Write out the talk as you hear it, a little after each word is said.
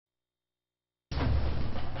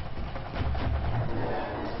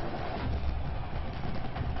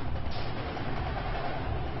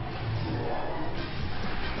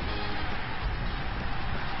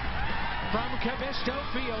Cavisto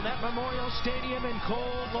Field at Memorial Stadium in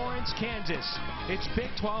cold Lawrence, Kansas. It's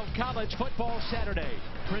Big 12 College Football Saturday,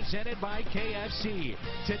 presented by KFC.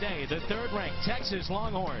 Today, the third-ranked Texas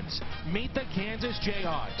Longhorns meet the Kansas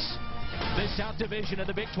Jayhawks. The South Division of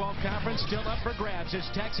the Big 12 Conference still up for grabs as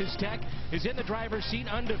Texas Tech is in the driver's seat,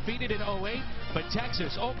 undefeated in 08, but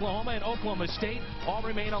Texas, Oklahoma, and Oklahoma State all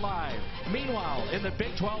remain alive. Meanwhile, in the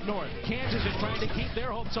Big 12 North, Kansas is trying to keep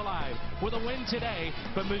their hopes alive with a win today,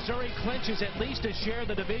 but Missouri clinches at least to share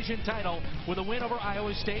the division title with a win over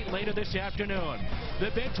Iowa State later this afternoon.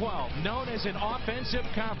 The Big 12, known as an offensive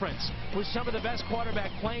conference, with some of the best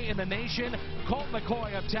quarterback play in the nation. Colt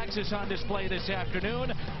McCoy of Texas on display this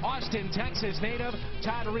afternoon. Austin, Texas native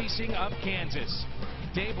Todd Reesing of Kansas.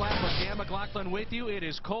 Dave Lapham, Dan McLaughlin with you. It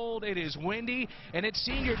is cold, it is windy, and it's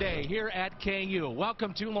senior day here at KU.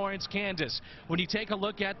 Welcome to Lawrence, Kansas. When you take a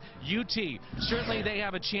look at UT, certainly they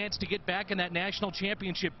have a chance to get back in that national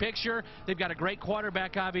championship picture. They've got a great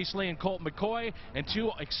quarterback, obviously, in Colt McCoy, and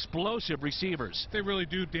two explosive receivers. They really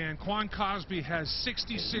do, Dan. Quan Cosby has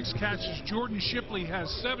 66 catches. Jordan Shipley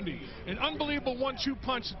has 70. An unbelievable 1-2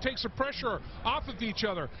 punch that takes the pressure off of each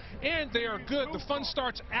other. And they are good. The fun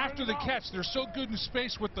starts after the catch. They're so good in space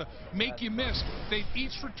with the make you miss. They've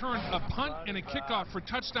each returned a punt and a kickoff for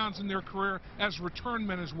touchdowns in their career as return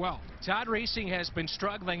men as well. Todd Reesing has been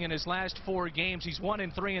struggling in his last 4 games. He's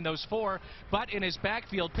 1-3 in those 4, but in his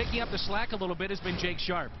backfield, picking up the slack a little bit has been Jake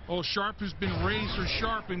Sharp. Oh, Sharp has been razor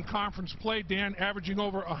sharp in conference play, Dan, averaging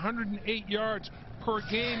over 108 yards per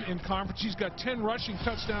game in conference. He's got 10 rushing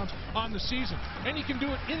touchdowns on the season. And he can do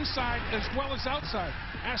it inside as well as outside.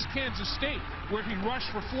 Ask Kansas State, where he rushed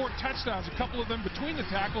for 4 touchdowns, a couple of them between the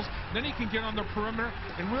tackles. Then he can get on the perimeter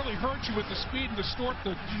and really hurt you with the speed and distort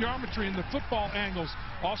the geometry and the football angles.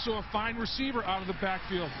 Also a fine receiver out of the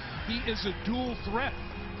backfield. He is a dual threat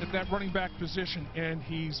at that running back position, and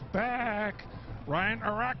he's back. Ryan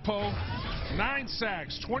Arakpo, 9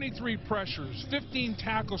 sacks, 23 pressures, 15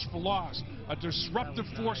 tackles for loss, a disruptive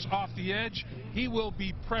force off the edge. He will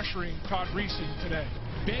be pressuring Todd Reesing today.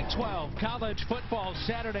 Big 12 College Football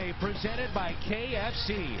Saturday presented by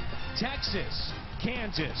KFC. Texas,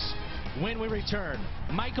 Kansas. When we return,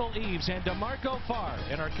 Michael Eaves and DeMarco Farr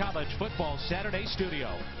in our College Football Saturday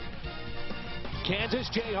studio. Kansas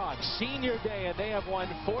Jayhawks, senior day, and they have won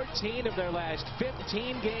 14 of their last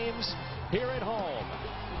 15 games here at home.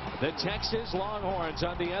 The Texas Longhorns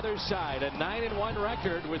on the other side, a 9-1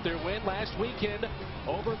 record with their win last weekend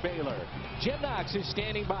over Baylor. Jim Knox is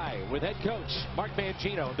standing by with head coach Mark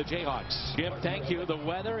Mangino of the Jayhawks. Jim, thank you. The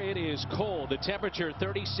weather, it is cold. The temperature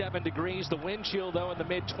 37 degrees. The wind chill, though, in the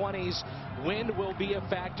mid-20s. Wind will be a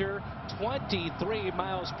factor. 23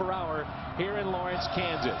 miles per hour here in Lawrence,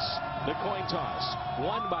 Kansas. The coin toss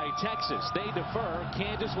won by Texas. They defer.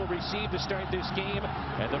 Kansas will receive to start this game,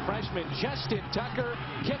 and the freshman Justin Tucker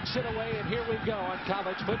kicks it away, and here we go on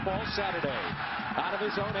College Football Saturday. Out of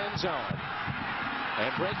his own end zone.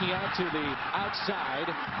 And breaking out to the outside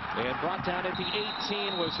and brought down at the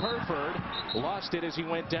 18 was Herford. Lost it as he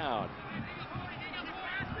went down.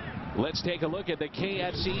 Let's take a look at the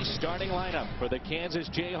KFC starting lineup for the Kansas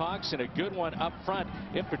Jayhawks, and a good one up front,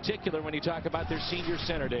 in particular when you talk about their senior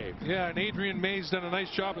center, Dave. Yeah, and Adrian May's done a nice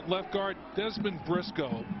job at left guard. Desmond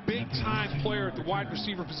Briscoe, big-time player at the wide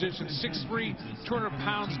receiver position, 6'3", 200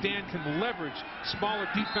 pounds. Dan can leverage smaller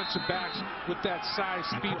defensive backs with that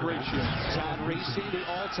size-speed ratio. Todd Reesing, the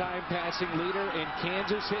all-time passing leader in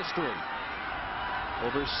Kansas history.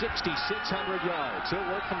 Over 6,600 yards. He'll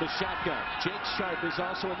work from the shotgun. Jake Sharp is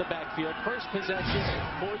also in the backfield. First possession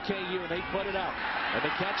for KU, and they put it up. And the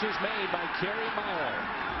catch is made by Kerry Meyer.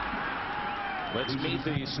 Let's meet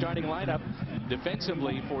the starting lineup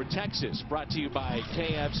defensively for Texas. Brought to you by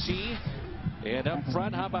KFC. And up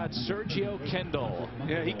front, how about Sergio Kendall?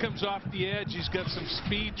 Yeah, he comes off the edge. He's got some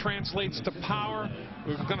speed, translates to power.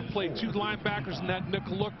 We're going to play 2 linebackers in that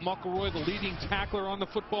nickel look. McElroy, the leading tackler on the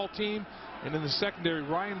football team. And in the secondary,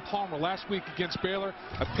 Ryan Palmer last week against Baylor.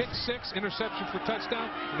 A pick-6, interception for touchdown,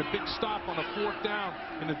 and a big stop on a 4th down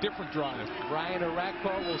in a different drive. Ryan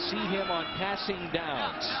Arakpo will see him on passing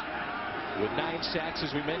downs with 9 sacks,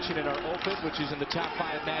 as we mentioned in our open, which is in the top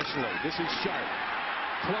 5 nationally. This is Sharp.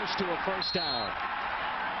 Close to a first down.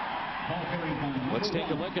 Let's take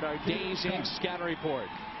a look at our Days Inc. scouting report.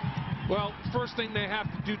 Well, first thing they have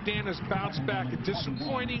to do, Dan, is bounce back. A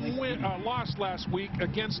disappointing loss last week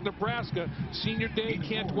against Nebraska. Senior day,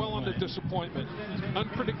 can't dwell on the disappointment.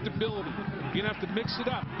 Unpredictability. You're going to have to mix it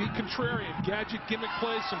up. Be contrarian. Gadget gimmick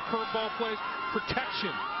plays, some curveball plays.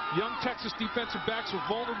 Protection. young Texas defensive backs are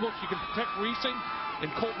vulnerable. If you can protect Reesing and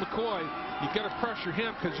Colt McCoy, you got to pressure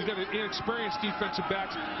him because you got an inexperienced defensive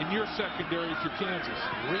backs in your secondary if you're Kansas.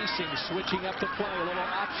 Reesing switching up the play, a little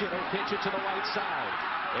option, he'll pitch it to the right side.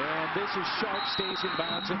 And this is Sharp, stays in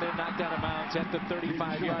bounds and then knocked out of bounds at the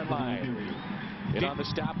 35-yard line. And on the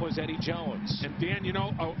stop was Eddie Jones. And Dan, you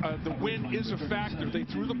know, the wind is a factor. They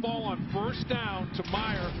threw the ball on first down to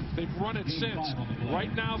Meyer. They've run it since.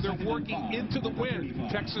 Right now they're working into the wind.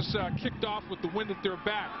 Texas kicked off with the wind at their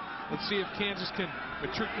back. Let's see if Kansas can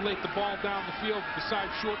matriculate the ball down the field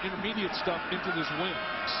besides short intermediate stuff into this wind.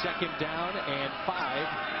 2nd down and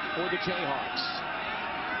 5 for the Jayhawks.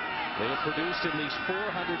 They have produced at least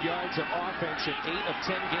 400 yards of offense in 8 of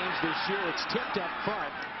 10 games this year. It's tipped up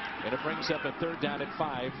front. And it brings up a 3rd down and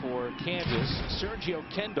 5 for Kansas. Sergio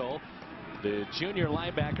Kendall, the junior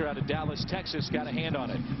linebacker out of Dallas, Texas, got a hand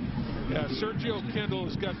on it. Yeah, Sergio Kendall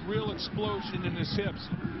has got real explosion in his hips.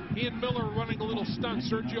 He and Miller are running a little stunt.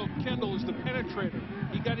 Sergio Kendall is the penetrator.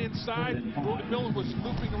 He got inside. Miller was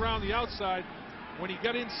looping around the outside. When he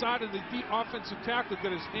got inside of the deep offensive tackle,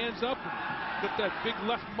 got his hands up and got that big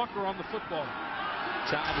left mucker on the football.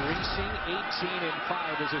 Todd Reesing, 18 and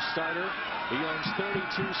 5 as a starter. He owns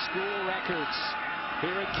 32 school records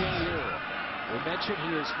here at KU. We mentioned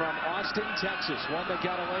he is from Austin, Texas, one that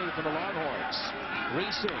got away from the Longhorns.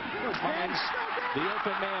 Reesing finds the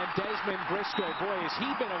open man, Desmond Briscoe. Boy, has he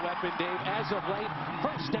been a weapon, Dave, as of late.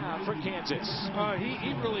 1st down for Kansas.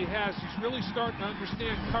 He really has. He's really starting to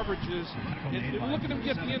understand coverages. And look at him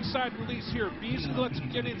get the inside release here. Beasley lets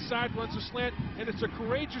him get inside, runs a slant, and it's a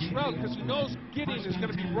courageous route because he knows Gideon is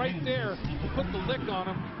going to be right there to put the lick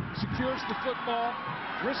on him. Secures the football.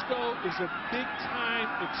 Briscoe is a big-time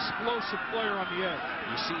explosive player on the edge.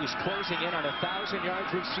 You see he's closing in on 1,000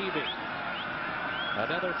 yards receiving.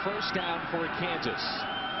 Another 1st down for Kansas.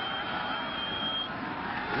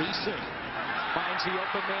 Reesing finds the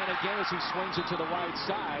open man again as he swings it to the wide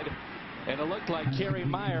side. And it looked like Kerry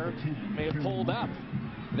Meyer may have pulled up.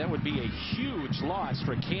 That would be a huge loss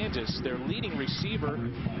for Kansas. Their leading receiver,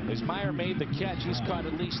 as Meyer made the catch, he's caught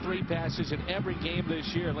at least 3 passes in every game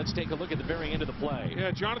this year. Let's take a look at the very end of the play.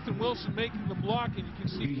 Yeah, Jonathan Wilson making the block, and you can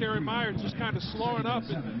see Kerry Meyer just kind of slowing up,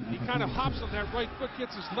 and he kind of hops on that right foot,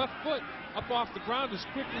 gets his left foot up off the ground as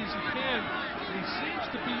quickly as he can. And he seems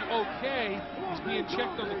to be okay. He's being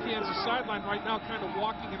checked on the Kansas sideline right now, kind of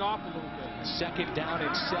walking it off a little bit. 2nd down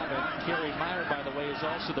and 7. Kerry Meyer, by the way, is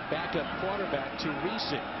also the backup quarterback to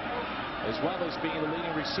Reesing, as well as being the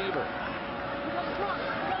leading receiver.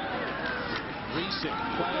 Reesing,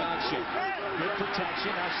 play action. Good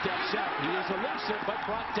protection, now steps up. He is elusive, but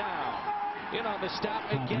brought down. In on the stop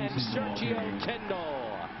again, Sergio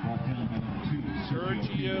Kendall.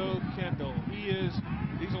 Sergio Kendall.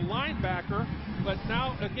 He's a linebacker, but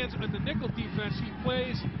now against in the nickel defense, he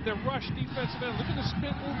plays the rush defensive end. Look at the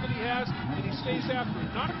spin move that he has, and he stays after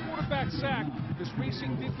it. Not a quarterback sack, because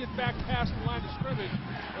Reesing did get back past the line of scrimmage.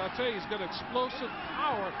 But I'll tell you, he's got explosive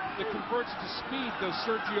power that converts to speed, does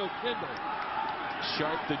Sergio Kendall.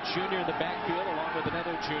 Sharp, the junior in the backfield, along with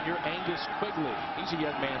another junior, Angus Quigley. He's a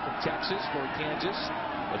young man from Texas for Kansas.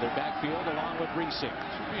 In their backfield, along with Reesing.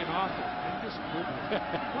 Should be an author. Angus Quigley.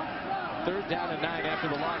 3rd down and 9 after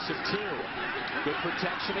the loss of 2. Good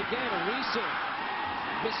protection again, and Reesing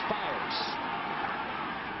misfires.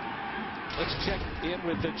 Let's check in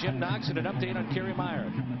with Jim Knox and an update on Kerry Meyer.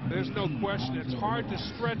 There's no question. It's hard to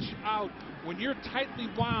stretch out when you're tightly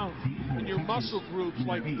wound in your muscle groups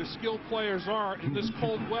like the skilled players are in this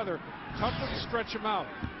cold weather. Tougher to stretch them out.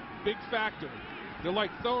 Big factor. They're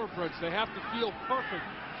like thoroughbreds. They have to feel perfect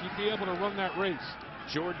to be able to run that race.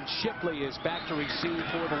 Jordan Shipley is back to receive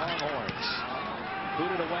for the Longhorns.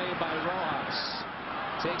 Booted away by Rojas.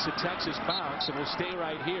 Takes a Texas bounce and will stay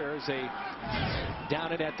right here as they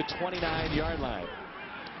down it at the 29-yard line.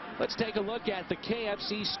 Let's take a look at the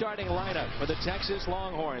KFC starting lineup for the Texas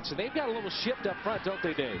Longhorns. And they've got a little shift up front, don't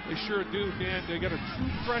they, Dave? They sure do, Dan. They got a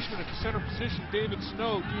true freshman at the center position, David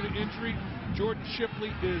Snow, due to injury. Jordan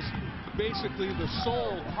Shipley is basically the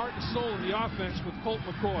soul, heart and soul in the offense with Colt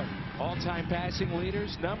McCoy. All-time passing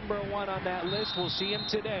leaders, number 1 on that list. We'll see him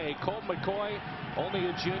today. Colt McCoy, only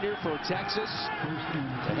a junior for Texas.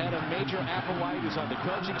 The head of Major Applewhite is on the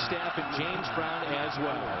coaching staff, and James Brown as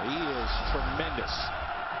well. He is tremendous,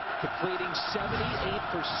 completing 78%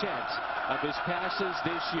 of his passes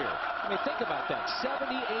this year. I mean, think about that,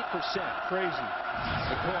 78%. Crazy.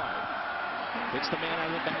 McCoy. It's the man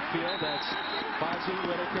out of the backfield. That's Fozzie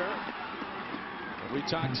Whitaker. And We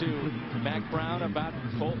talked to Mac Brown about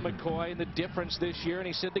Colt McCoy and the difference this year, and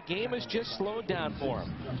he said the game has just slowed down for him.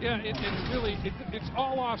 Yeah, it's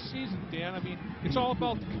all off season, Dan. I mean, it's all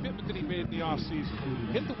about the commitment that he made in the off season.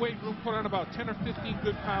 Hit the weight room, put on about 10 or 15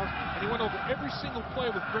 good pounds, and he went over every single play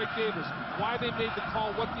with Greg Davis, why they made the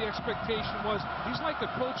call, what the expectation was. He's like a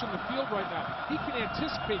coach in the field right now. He can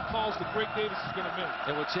anticipate calls that Greg Davis is going to make.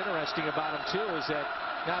 And what's interesting about him, too, is that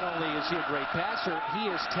not only is he a great passer, he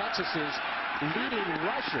is Texas's leading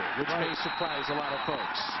rusher, which may surprise a lot of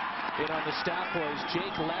folks. In on the stop was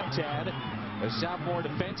Jake Leptad, a sophomore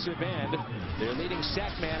defensive end. Their leading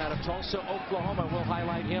sack man out of Tulsa, Oklahoma. We'll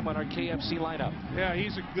highlight him on our KFC lineup. Yeah,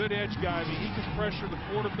 he's a good edge guy. I mean, he can pressure the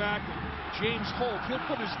quarterback. James Holt, he'll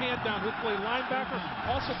put his hand down. He'll play linebacker,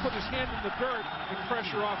 also put his hand in the dirt and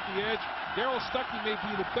pressure off the edge. Darrell Stuckey may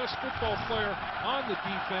be the best football player on the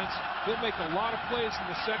defense. He'll make a lot of plays in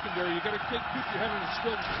the secondary. You got to keep your head on the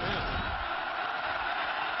skills for him.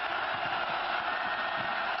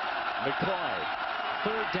 McCoy,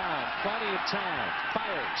 third down, plenty of time,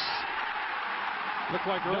 fires. Looked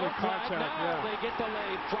like early contact. Now they get the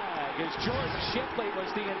late flag as Jordan Shipley was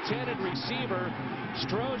the intended receiver.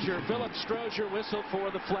 Philip Strozier whistled for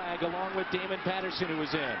the flag along with Damon Patterson, who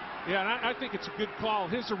was in. Yeah, and I think it's a good call.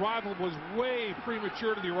 His arrival was way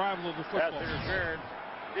premature to the arrival of the football. Pass interference.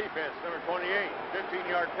 Defense, number 28,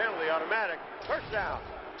 15-yard penalty, automatic. First down.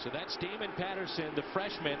 So that's Damon Patterson, the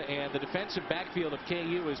freshman, and the defensive backfield of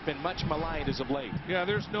KU has been much maligned as of late. Yeah,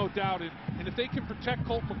 there's no doubt. And if they can protect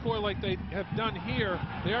Colt McCoy like they have done here,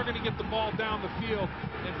 they are going to get the ball down the field.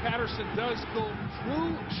 And Patterson does go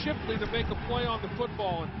through Shipley to make a play on the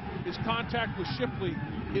football. And his contact with Shipley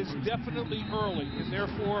is definitely early, and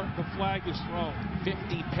therefore the flag is thrown.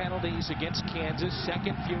 50 penalties against Kansas,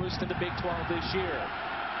 second fewest in the Big 12 this year.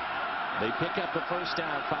 They pick up the first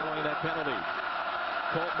down following that penalty.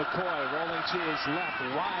 Colt McCoy rolling to his left,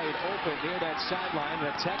 wide open near that sideline,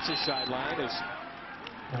 the Texas sideline.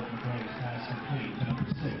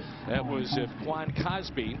 That was Quan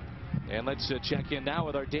Cosby. And let's check in now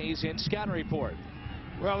with our Days in scouting report.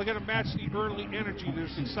 Well, they got to match the early energy.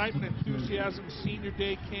 There's excitement, enthusiasm, senior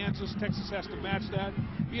day, Kansas. Texas has to match that.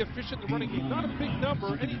 Be efficient in the running game. Not a big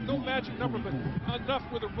number, no magic number, but enough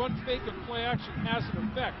where the run fake and play action has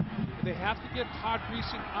an effect. And they have to get Todd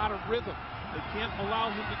Reesing out of rhythm. They can't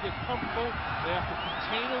allow him to get comfortable. They have to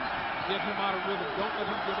contain him, get him out of rhythm. Don't let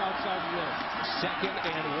him get outside the edge. 2nd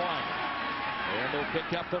and 1. And they'll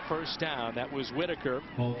pick up the first down. That was Whitaker.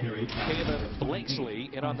 Caleb Blakesley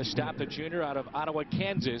in on the stop, the junior out of Ottawa,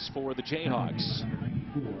 Kansas for the Jayhawks.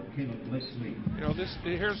 You know,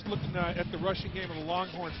 here's looking at the rushing game of the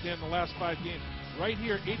Longhorns in the last 5 games. Right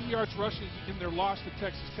here, 80 yards rushing in their loss to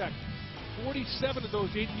Texas Tech. 47 of those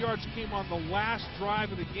 80 yards came on the last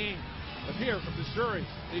drive of the game. But here, from Missouri,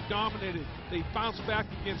 they dominated. They bounced back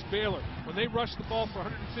against Baylor. When they rush the ball for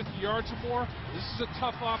 150 yards or more, this is a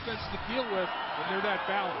tough offense to deal with when they're that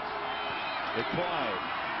balanced. McCoy,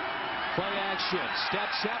 play action,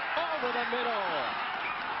 steps up over the middle.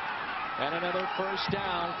 And another first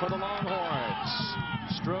down for the Longhorns.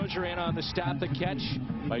 Strozier in on the stop, the catch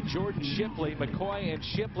by Jordan Shipley. McCoy and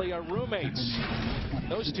Shipley are roommates.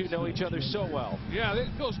 Those two know each other so well. Yeah,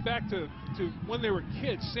 it goes back to when they were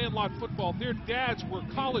kids, Sandlot football. Their dads were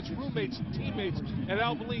college roommates and teammates at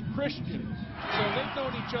Abilene Christian. So they've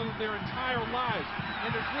known each other their entire lives.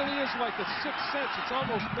 And it really is like a sixth sense. It's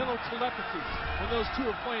almost mental telepathy when those two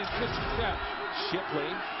are playing pitch and catch. Shipley,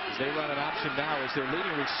 as they run an option now, is their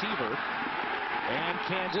leading receiver. And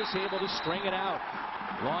Kansas able to string it out.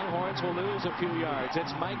 Longhorns will lose a few yards.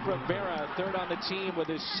 It's Mike Rivera, third on the team with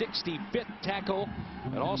his 65th tackle.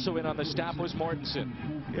 And also in on the stop was Mortensen.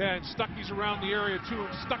 Yeah, and Stuckey's around the area too,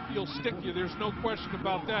 and Stuckey will stick you. There's no question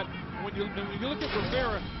about that. When you look at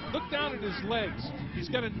Rivera, look down at his legs. He's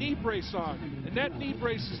got a knee brace on, and that knee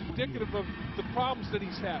brace is indicative of the problems that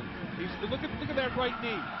he's had. Look at that right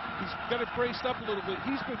knee. He's got it braced up a little bit.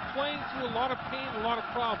 He's been playing through a lot of pain, a lot of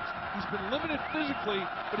problems. He's been limited physically,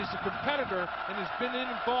 but he's a competitor and has been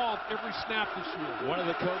involved every snap this year. One of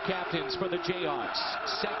the co-captains for the Jayhawks.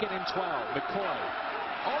 2nd and 12. McCoy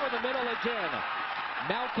over the middle again.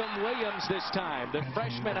 Malcolm Williams this time, the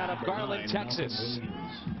freshman out of Garland, Texas.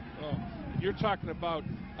 Oh, you're talking about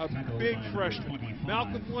a big freshman.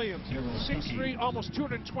 Malcolm Williams, 6'3", almost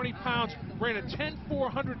 220 pounds, ran a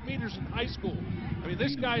 10.400 meters in high school. I mean,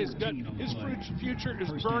 this guy has got, his future is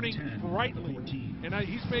burning brightly, and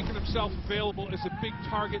he's making himself available as a big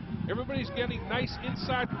target. Everybody's getting nice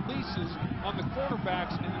inside releases on the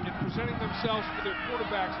cornerbacks and presenting themselves for their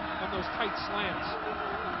quarterbacks on those tight slants.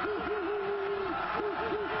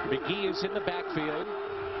 McGee is in the backfield,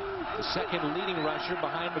 the second leading rusher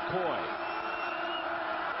behind McCoy.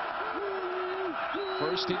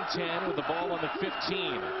 First and 10 with the ball on the 15.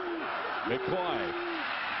 McCoy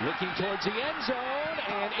looking towards the end zone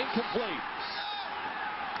and incomplete.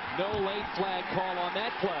 No late flag call on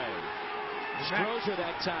that play. Strozier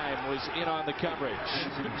that time was in on the coverage.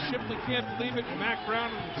 Shipley can't believe it. Mack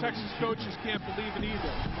Brown and the Texas coaches can't believe it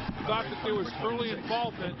either. Thought that there was early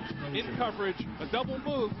involvement in coverage, a double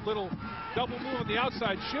move on the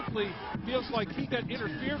outside. Shipley feels like he got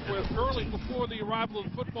interfered with early before the arrival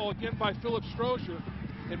of the football again by Philip Strozier,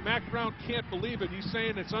 and Mack Brown can't believe it. He's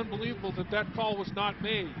saying it's unbelievable that that call was not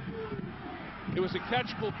made. It was a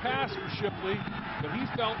catchable pass for Shipley, but he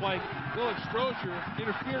felt like Philip Strozier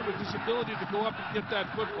interfered with his ability to go up and get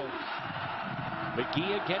that football.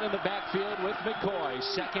 McGee again in the backfield with McCoy.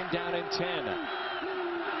 Second down and 10.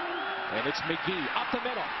 And it's McGee up the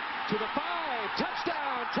middle to the 5.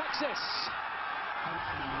 Touchdown, Texas.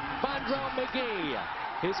 Vondrell McGee,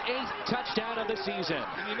 his 8th touchdown of the season.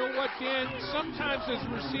 And you know what, Dan? Sometimes as a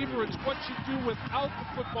receiver, it's what you do without the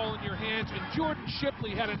football in your hands. And Jordan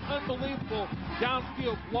Shipley had an unbelievable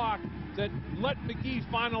downfield block that let McGee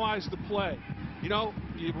finalize the play. You know,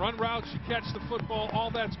 you run routes, you catch the football,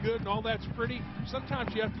 all that's good and all that's pretty.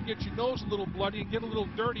 Sometimes you have to get your nose a little bloody and get a little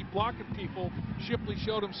dirty blocking people. Shipley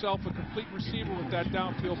showed himself a complete receiver with that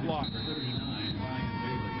downfield block.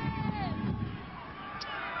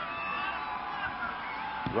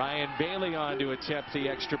 Ryan Bailey on to attempt the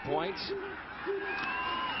extra point.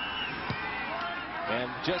 And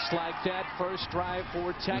just like that, first drive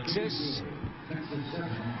for Texas.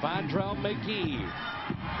 Vondrell McGee,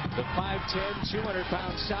 the 5'10",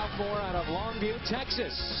 200-pound sophomore out of Longview,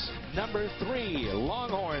 Texas. Number 3,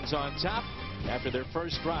 Longhorns on top after their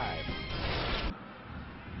first drive.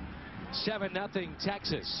 7-0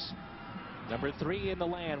 Texas. Number 3 in the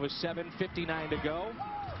land with 7:59 to go.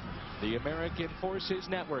 The American Forces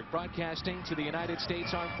Network broadcasting to the United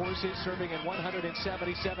States Armed Forces, serving in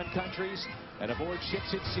 177 countries and aboard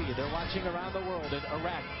ships at sea. They're watching around the world in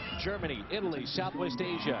Iraq, Germany, Italy, Southwest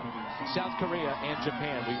Asia, South Korea, and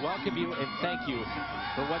Japan. We welcome you and thank you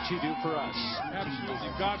for what you do for us. Absolutely.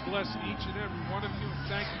 God bless each and every one of you, and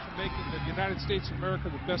thank you for making the United States of America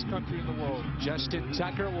the best country in the world. Justin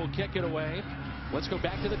Tucker will kick it away. Let's go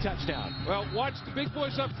back to the touchdown. Well, watch the big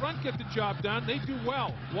boys up front get the job done. They do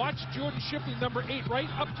well. Watch Jordan Shipley, number 8, right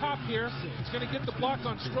up top here. He's going to get the block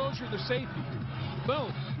on Strozier, the safety.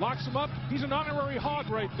 Boom. Locks him up. He's an honorary Hog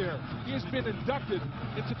right there. He has been inducted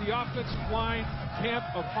into the offensive line camp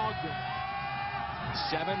of Hogdom.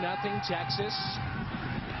 7-0 Texas.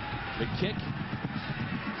 The kick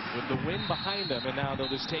with the wind behind them, and now they'll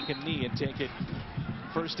just take a knee and take it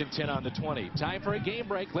first and 10 on the 20. Time for a game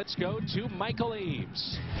break. Let's go to Michael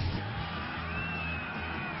Eaves.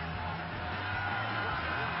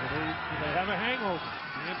 They have a hangover.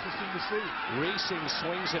 Interesting to see. Racing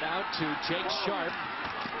swings it out to Jake Sharp.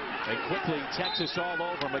 And quickly, Texas all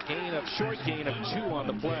over him. Short gain of 2 on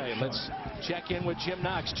the play. Let's check in with Jim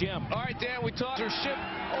Knox. Jim. All right, Dan, we talked their ship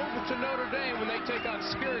over to Notre Dame when they take on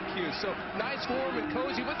Syracuse. So nice, warm, and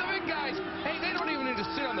cozy. But the big guys, hey, they don't even need to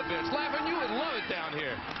sit on the bench. Laughing, you would love it down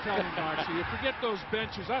here. Tell me, Knox, you forget those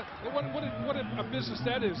benches. What a business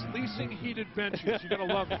that is. Leasing heated benches. You're going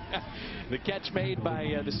to love it. The catch made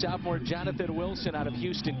by the sophomore Jonathan Wilson out of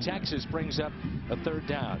Houston, Texas, brings up a 3rd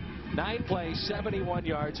down. 9 plays, 71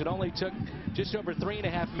 yards. It only took just over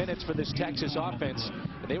 3.5 minutes for this Texas offense.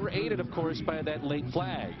 And they were aided, of course, by that late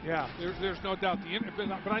flag. Yeah, there's no doubt.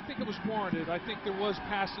 But I think it was warranted. I think there was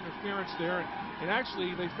pass interference there. And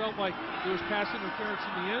actually, they felt like there was pass interference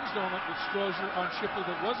in the end zone with Strozier on Shipley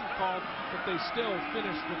that wasn't called, but they still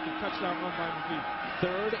finished with the touchdown run by McGee.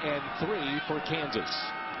 3rd and 3 for Kansas.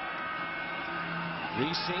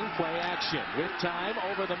 Reesing play action with time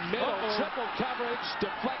over the middle. Triple coverage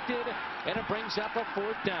deflected, and it brings up a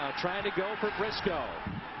 4th down. Trying to go for Briscoe.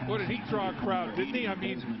 What did he draw a crowd, didn't he? I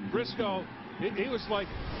mean, Briscoe, he was like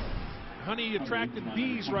honey attracting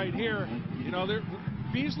bees right here. You know,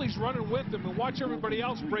 Beasley's running with him, and watch everybody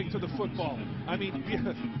else break to the football. I mean,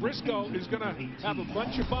 Briscoe is going to have a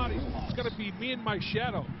bunch of bodies. It's going to be me and my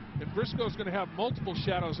shadow. And Briscoe's going to have multiple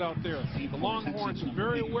shadows out there. The Longhorns are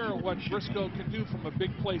very aware of what Briscoe can do from a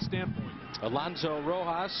big play standpoint. Alonzo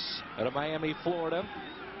Rojas out of Miami, Florida.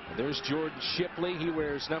 And there's Jordan Shipley. He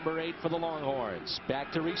wears number 8 for the Longhorns.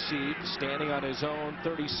 Back to receive, standing on his own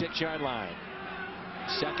 36-yard line.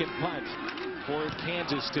 Second punt for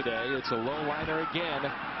Kansas today. It's a low liner again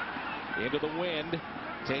into the wind.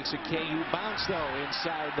 Takes a KU bounce, though,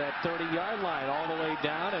 inside that 30-yard line, all the way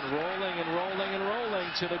down and rolling and rolling and rolling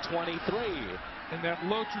to the 23. And that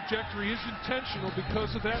low trajectory is intentional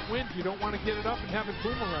because of that wind. You don't want to get it up and have it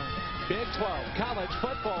boomerang. Big 12 College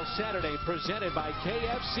Football Saturday presented by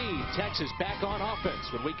KFC. Texas back on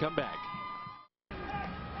offense when we come back.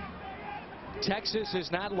 Texas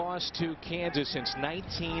has not lost to Kansas since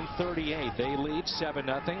 1938. They lead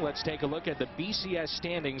 7-0. Let's take a look at the BCS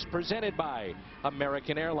standings presented by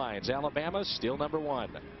American Airlines. Alabama still number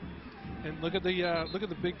 1. And look at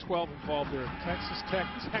the Big 12 involved there. Texas Tech,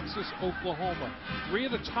 Texas, Oklahoma. 3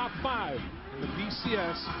 of the top 5 in the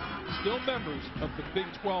BCS still members of the Big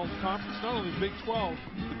 12 conference. Not only the Big 12,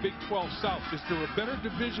 the Big 12 South. Is there a better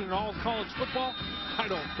division in all of college football? I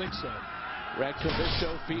don't think so. Wreck of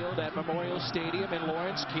Visto Field at Memorial Stadium in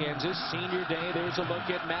Lawrence, Kansas. Senior day. There's a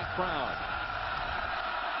look at Mack Brown,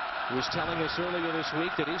 who was telling us earlier this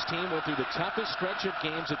week that his team went through the toughest stretch of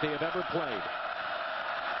games that they have ever played.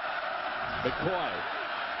 McCoy,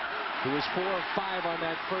 who was 4 of 5 on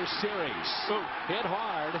that first series, hit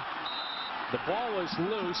hard. The ball was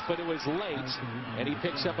loose, but it was late, and he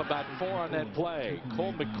picks up about 4 on that play.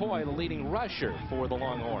 Colt McCoy, the leading rusher for the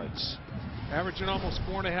Longhorns. Averaging almost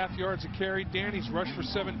 4.5 yards a carry. Danny's rushed for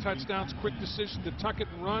 7 touchdowns. Quick decision to tuck it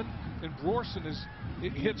and run. And Brorson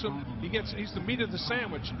hits him. He's the meat of the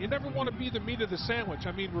sandwich. You never want to be the meat of the sandwich.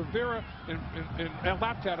 I mean, Rivera and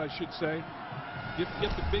Laptat, I should say,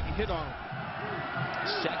 get the big hit on him.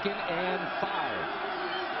 2nd and 5.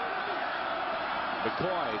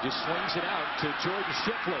 McCoy just swings it out to Jordan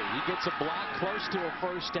Shipley. He gets a block close to a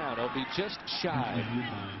first down. He'll be just shy.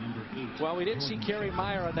 Well, we didn't see Kerry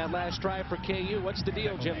Meyer on that last drive for KU. What's the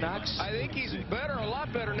deal, Jim Knox? I think he's better, a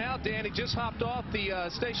lot better now, Dan. He just hopped off the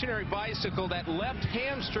stationary bicycle. That left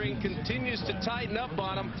hamstring continues to tighten up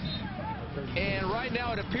on him. And right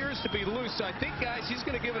now it appears to be loose. So I think, guys, he's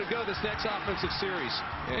going to give it a go this next offensive series.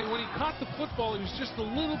 And when he caught the football, he was just a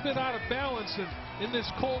little bit out of balance. And in this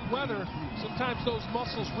cold weather, sometimes those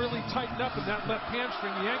muscles really tighten up, and that left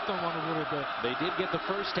hamstring yanked on one a little bit. They did get the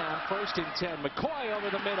first down, 1st and 10. McCoy over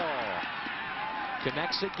the middle.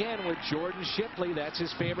 Connects again with Jordan Shipley. That's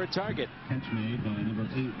his favorite target.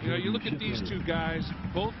 You know, you look at these two guys,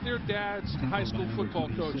 both their dads, high school football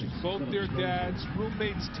coaches, both their dads,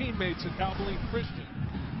 roommates, teammates at Abilene Christian.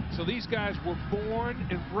 So these guys were born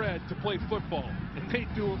and bred to play football, and they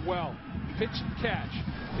do it well. Pitch and catch.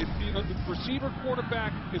 The receiver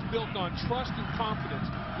quarterback is built on trust and confidence.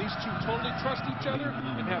 These two totally trust each other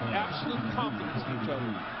and have absolute confidence in each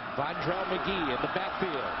other. Vondrell McGee in the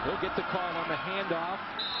backfield. He'll get the call on the handoff.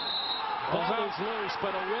 Ball is loose,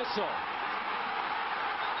 but a whistle.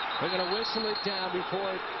 They're going to whistle it down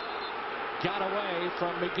before it got away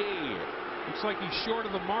from McGee. Looks like he's short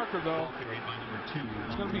of the marker, though.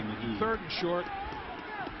 It's going to be 3rd and short.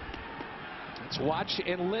 Let's watch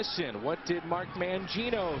and listen. What did Mark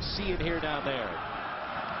Mangino see in here down there?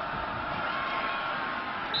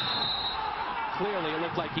 Clearly, it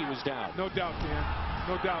looked like he was down. No doubt, Dan.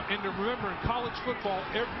 No doubt. And to remember, in college football,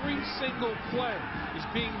 every single play is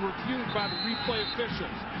being reviewed by the replay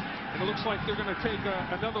officials. And it looks like they're going to take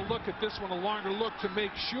another look at this one, a longer look, to make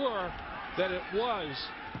sure that it was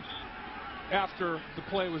after the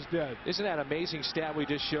play was dead. Isn't that amazing stat we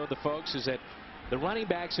just showed the folks? Is that the running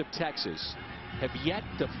backs of Texas have yet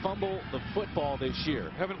to fumble the football this year.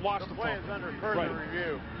 Haven't lost the play fumble. is under further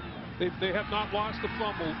review. They have not lost the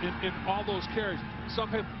fumble in all those carries. Some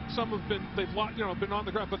have been been on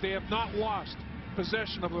the ground, but they have not lost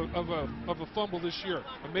possession of a fumble this year.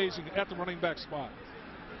 Amazing at the running back spot.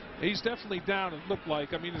 He's definitely down. It looked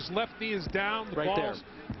like. I mean, his left knee is down. The right ball's,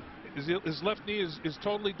 there. His left knee is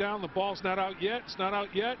totally down. The ball's not out yet. It's not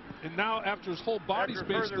out yet. And now after his whole body's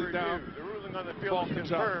After basically review, down, the ruling on the field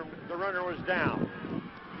confirmed the runner was down.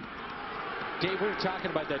 Dave, we were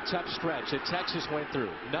talking about that tough stretch that Texas went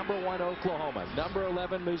through. Number 1 Oklahoma, number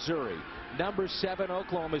 11 Missouri, number 7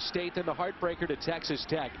 Oklahoma State, then the heartbreaker to Texas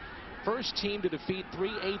Tech. First team to defeat 3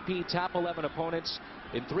 AP top 11 opponents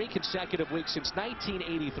in 3 consecutive weeks since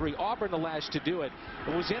 1983. Auburn the last to do it.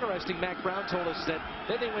 It was interesting. Mack Brown told us that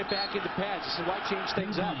then they went back into pads. He said, why change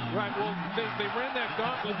things up? Right. Well, they ran that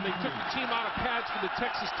gauntlet. They took the team out of pads for the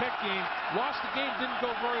Texas Tech game. Lost the game. Didn't go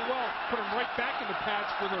very well. Put them right back into pads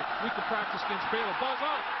for the week of practice against Baylor. Ball's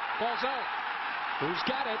out. Ball's out. Who's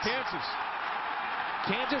got it? Kansas.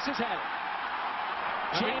 Kansas has had it.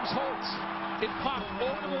 James Holtz. It popped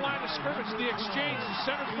over the line of scrimmage. The exchange, the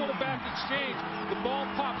center quarterback exchange. The ball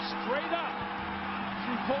popped straight up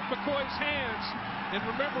through Colt McCoy's hands. And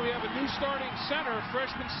remember, we have a new starting center,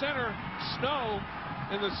 freshman center, Snow.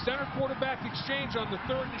 And the center quarterback exchange on the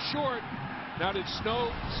 3rd and short. Now, did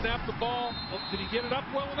Snow snap the ball? Did he get it up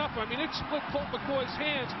well enough? I mean, it split Colt McCoy's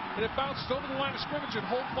hands, and it bounced over the line of scrimmage, and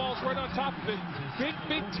Holt falls right on top of it. Big,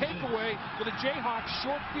 big takeaway for the Jayhawks.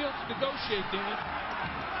 Short field to negotiate, Dan.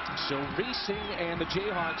 So Reesing and the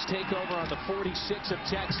Jayhawks take over on the 46 of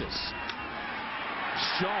Texas.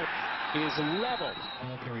 Sharp is leveled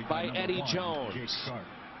by Eddie Jones.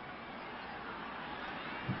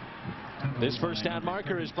 This first down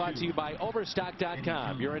marker is brought to you by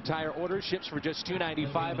Overstock.com. Your entire order ships for just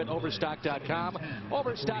 $2.95 at Overstock.com.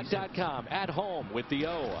 Overstock.com, at home with the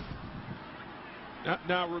O.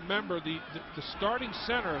 Now remember, the starting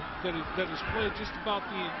center that has played just about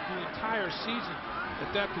the entire season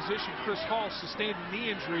at that position, Chris Hall, sustained a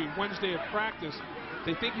knee injury Wednesday at practice.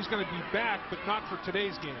 They think he's going to be back, but not for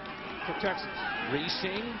today's game for Texas.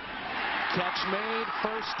 Reesing, catch made,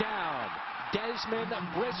 first down. Desmond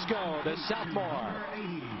Briscoe, the sophomore.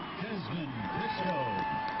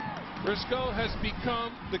 Briscoe has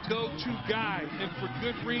become the go-to guy, and for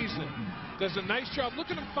good reason. Does a nice job. Look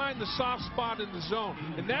at him find the soft spot in the zone,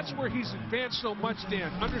 and that's where he's advanced so much,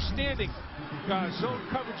 Dan. Understanding zone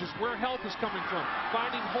coverage is where help is coming from,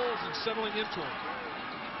 finding holes and settling into them.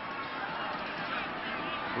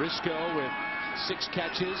 Briscoe with 6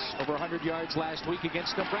 catches, over 100 yards last week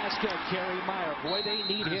against Nebraska. Kerry Meyer, boy, they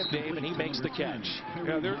need him, Dave, and he makes the catch.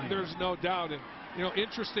 Yeah, there's no doubt. And you know,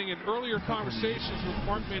 interesting, in earlier conversations with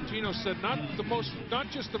Mark Mangino, said not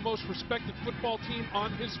just the most respected football team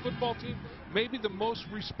on his football team, maybe the most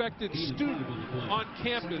respected student on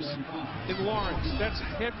campus in Lawrence. That's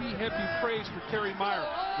heavy, heavy praise for Kerry Meyer.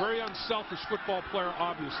 Very unselfish football player,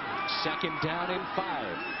 obviously. Second down and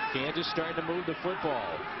 5. Kansas starting to move the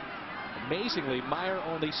football. Amazingly, Meyer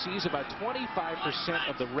only sees about 25%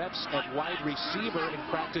 of the reps at wide receiver in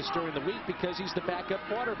practice during the week because he's the backup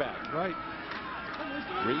quarterback. Right.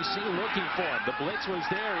 Reesing looking for him. The blitz was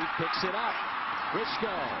there. He picks it up.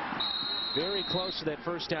 Briscoe very close to that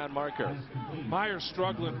first down marker. Meyer's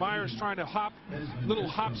struggling. Meyer's trying to little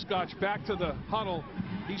hopscotch back to the huddle.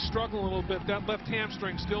 He's struggling a little bit. That left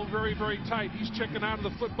hamstring still very, very tight. He's checking out of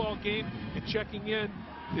the football game, and checking in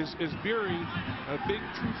is Beery, a big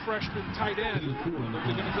true freshman tight end that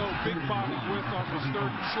they're going to go big body with on this 3rd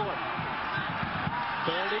and short.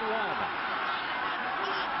 3rd and 1.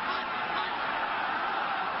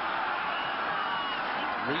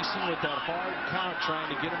 Reesing with that hard count, trying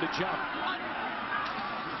to get him to jump.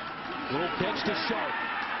 Little pitch to Sharp.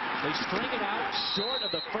 They string it out short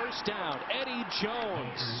of the first down. Eddie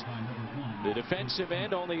Jones, the defensive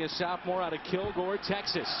end, only a sophomore out of Kilgore,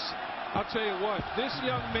 Texas. I'll tell you what, this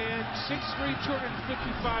young man, 6'3",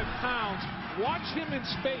 255 pounds, watch him in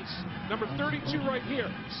space. Number 32 right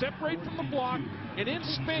here. Separate from the block, and in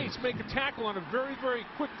space make a tackle on a very, very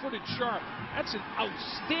quick-footed Sharp. That's an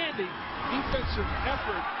outstanding defensive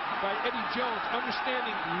effort by Eddie Jones,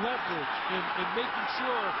 understanding leverage and making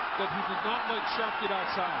sure that he did not let Sharp get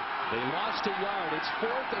outside. They lost a yard. It's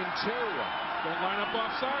 4th and 2. Don't line up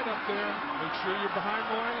offside up there. Make sure you're behind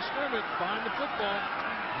the line of scrimmage, behind the football.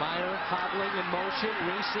 Meyer hobbling in motion.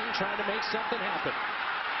 Reesing trying to make something happen.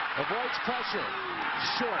 Avoids pressure.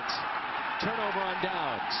 Short. Turnover on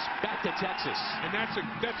downs. Back to Texas. And that's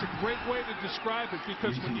a great way to describe it,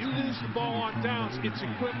 because when you lose the ball on downs, it's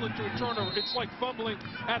equivalent to a turnover. It's like fumbling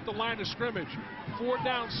at the line of scrimmage. 4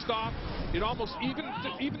 down stop. It almost,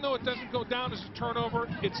 even though it doesn't go down as a turnover,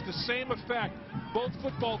 it's the same effect. Both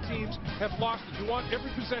football teams have lost it. You want every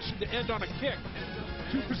possession to end on a kick.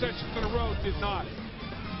 2 possessions in a row did not.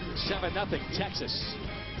 7-0 Texas.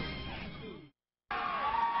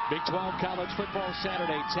 Big 12 College Football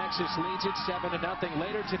Saturday. Texas leads it 7-0.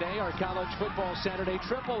 Later today, our College Football Saturday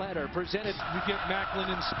triple header presented. You get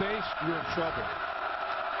Macklin in space, you're in trouble.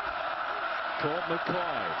 Colt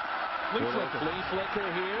McCoy. Flea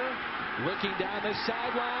flicker here. Looking down the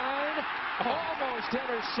sideline. Almost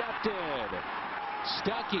intercepted.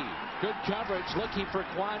 Stuckey, good coverage, looking for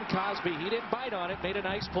Quan Cosby. He didn't bite on it, made a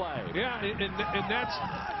nice play. Yeah,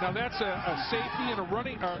 and that's a safety and a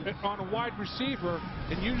running on a wide receiver,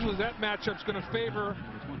 and usually that matchup's going to favor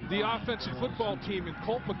the offensive football team. And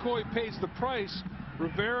Colt McCoy pays the price.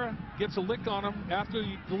 Rivera gets a lick on him after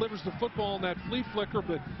he delivers the football in that flea flicker,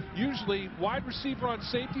 but usually wide receiver on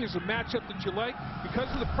safety is a matchup that you like. Because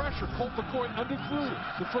of the pressure, Colt McCoy underthrew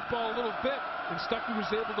the football a little bit, and Stuckey was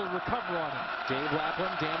able to recover on it. Dave Lapham,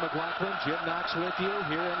 Dan McLaughlin, Jim Knox with you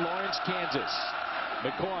here in Lawrence, Kansas.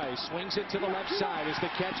 McCoy swings it to the left side as the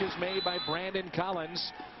catch is made by Brandon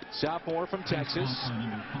Collins, sophomore from Texas.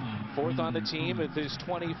 Fourth on the team with his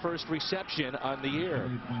 21st reception on the year.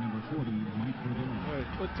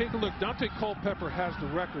 But take a look. Dante Culpepper has the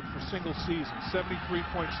record for single season,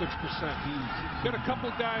 73.6%. Got a couple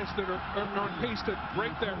guys that are on pace to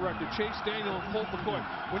break that record, Chase Daniel and Colt McCoy.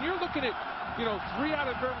 When you're looking at, 3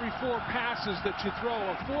 out of every 4 passes that you throw,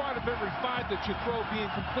 or 4 out of every 5 that you throw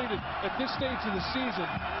being completed at this stage of the season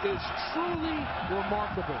is truly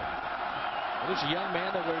remarkable. Well, there's a young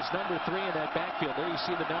man that wears number 3 in that backfield. There you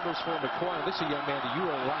see the numbers for McCoy. This is a young man that you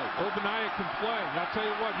will like. Obaniah can play. I'll tell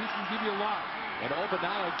you what, he can give you a lot. And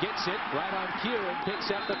Obaniah gets it right on cue and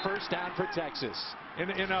picks up the first down for Texas.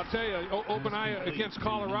 And I'll tell you, Obaniah against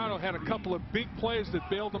Colorado had a couple of big plays that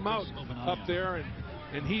bailed him out up there,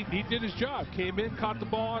 and he did his job. Came in, caught the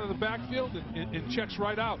ball out of the backfield, and checks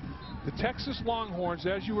right out. The Texas Longhorns,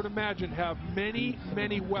 as you would imagine, have many,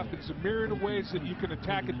 many weapons, a myriad of ways that you can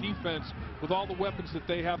attack a defense with all the weapons that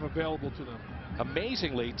they have available to them.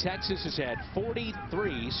 Amazingly, Texas has had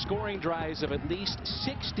 43 scoring drives of at least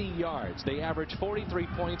 60 yards. They average 43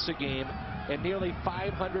 points a game and nearly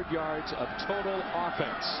 500 yards of total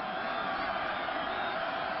offense.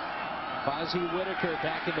 Fozzie Whitaker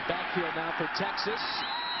back in the backfield now for Texas,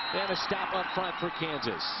 and a stop up front for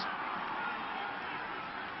Kansas.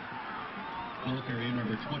 Ball carrier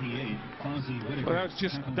number 28, Fozzie Whitaker. Well, that was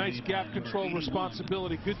just nice gap control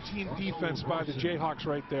responsibility. Good team defense by the Jayhawks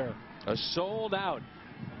right there. A sold-out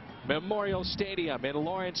Memorial Stadium in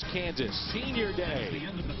Lawrence, Kansas. Senior Day.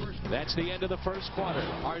 That's the end of the first quarter.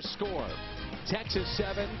 Our score, Texas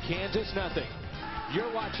 7, Kansas nothing.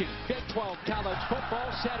 You're watching Big 12 College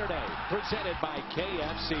Football Saturday, presented by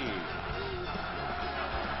KFC.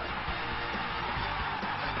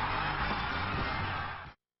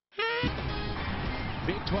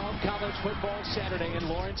 Big 12 College Football Saturday in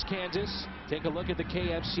Lawrence, Kansas. Take a look at the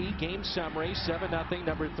KFC game summary. 7-0,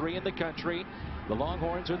 number 3 in the country. The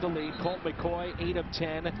Longhorns with the lead. Colt McCoy, 8 of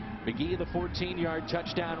 10. McGee, the 14-yard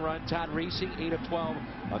touchdown run. Todd Reese, 8 of 12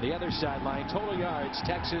 on the other sideline. Total yards,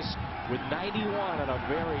 Texas with 91 on a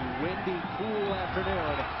very windy, cool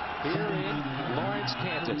afternoon here in Lawrence,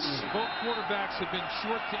 Kansas. Both quarterbacks have been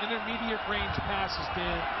short to intermediate range passes,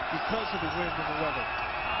 Dan, because of the wind and the weather.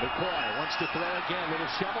 McCoy wants to throw again. Little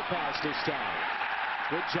shovel pass this time.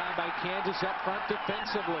 Good job by Kansas up front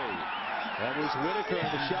defensively. That was Whitaker on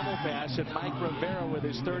the shovel pass, and Mike Rivera with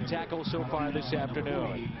his 3rd tackle so far this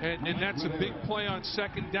afternoon. And that's a big play on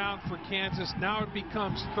 2nd down for Kansas. Now it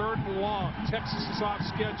becomes 3rd and long. Texas is off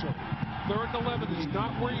schedule. 3rd and 11 is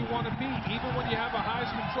not where you want to be, even when you have a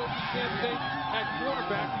Heisman Trophy candidate at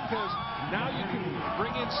quarterback, because now you can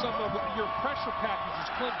bring in some of your pressure packages.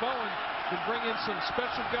 Clint Bowen can bring in some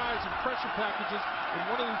special guys and pressure packages, and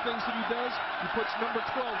one of the things that he does, he puts number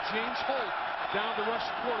 12, James Holt, down to rush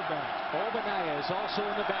the quarterback. Obaniah is also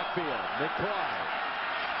in the backfield. McCoy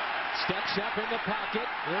steps up in the pocket,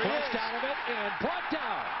 forced out of it, and brought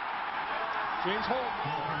down. James Holt.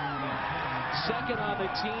 2nd on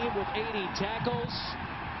the team with 80 tackles.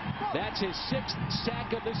 That's his 6th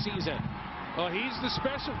sack of the season. Well, he's the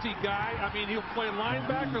specialty guy. I mean, he'll play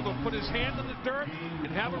linebacker. They'll put his hand in the dirt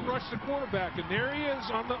and have him rush the quarterback. And there he is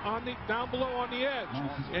on the down below on the edge.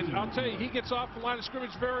 And I'll tell you, he gets off the line of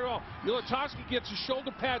scrimmage very well. Ulatowski gets his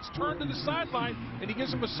shoulder pads turned to the sideline, and he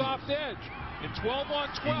gives him a soft edge. And 12 on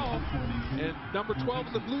 12, and number 12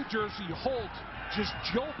 in the blue jersey, Holt, just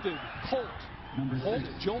jolted Colt. Holt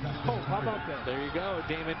jolted Colt. How about that? There you go.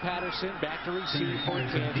 Damon Patterson back to receive for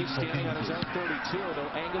Kansas, standing on his own 32.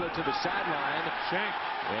 They'll angle it to the sideline. Shank.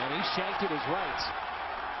 And he shanked it his right.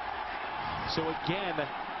 So again,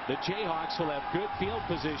 the Jayhawks will have good field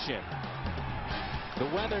position. The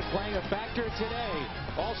weather playing a factor today.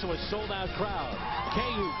 Also a sold-out crowd.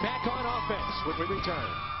 KU back on offense when we return.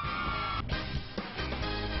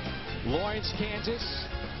 Lawrence, Kansas.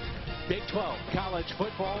 Big 12 College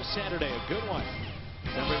Football Saturday. A good one.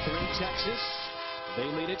 Number 3, Texas. They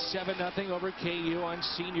lead it 7-0 over KU on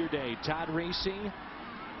Senior Day. Todd Reese,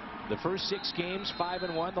 the first 6 games,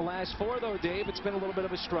 5-1. The last 4, though, Dave, it's been a little bit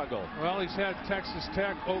of a struggle. Well, he's had Texas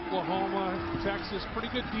Tech, Oklahoma, Texas, pretty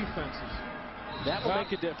good defenses. That will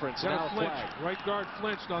make a difference. Now flag. Right guard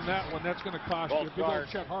flinched on that one. That's going to cost you. Big old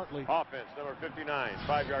Chet Hartley. Offense, number 59,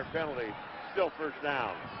 5-yard penalty. Still first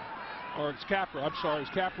down. Or it's Capra. I'm sorry.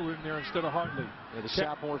 It's Capra in there instead of Hartley. Yeah, the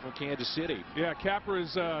sophomore from Kansas City. Yeah, Capra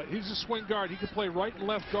is he's a swing guard. He can play right and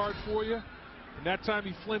left guard for you. And that time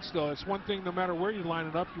he flinched, though. It's one thing no matter where you line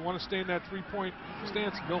it up. You want to stay in that 3-point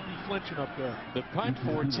stance and don't be flinching up there. The punt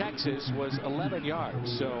for Texas was 11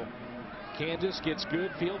 yards. So Kansas gets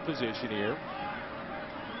good field position here.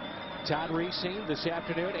 Todd Reesing this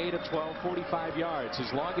afternoon, 8 of 12, 45 yards.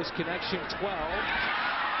 His longest connection, 12.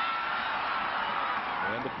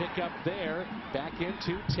 And the pickup there, back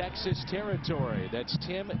into Texas territory. That's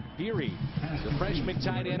Tim Beery, the freshman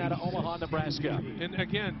tight end out of Omaha, Nebraska. And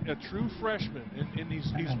again, a true freshman, and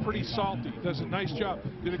he's pretty salty. Does a nice job.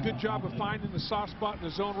 Did a good job of finding the soft spot in the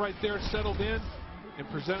zone right there, settled in, and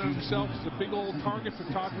presented himself as a big old target for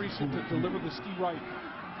Todd Reesing to deliver the ski right.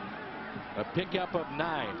 A pickup of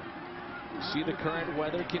 9. You see the current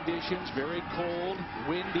weather conditions, very cold,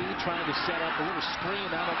 windy, trying to set up a little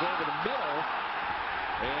screen. Now they'll go over the middle.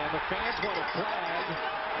 And the fans want a flag,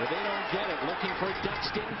 but they don't get it. Looking for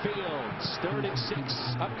Dexton Fields. 3rd and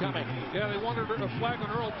 6 upcoming. Yeah, they wanted a flag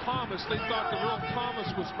on Earl Thomas. They thought that Earl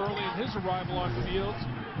Thomas was early in his arrival on Fields,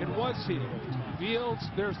 and was he? Fields,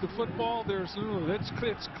 there's the football,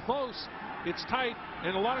 it's close, it's tight,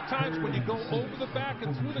 and a lot of times when you go over the back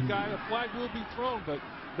and through the guy, a flag will be thrown, but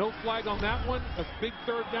no flag on that one. A big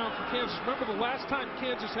 3rd down for Kansas. Remember the last time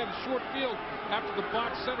Kansas had a short field after the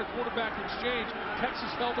box center quarterback exchange, Texas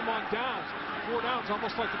held them on downs. 4 downs,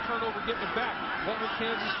 almost like a turnover getting it back. What will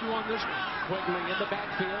Kansas do on this one? Quigley in the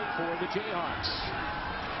backfield for the Jayhawks.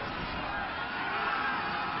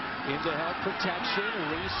 Into help protection,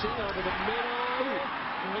 Reesing over the middle.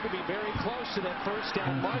 Going to be very close to that 1st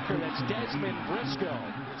down marker. That's Desmond Briscoe.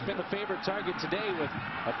 It's been the favorite target today with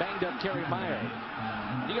a banged-up Kerry Meyer.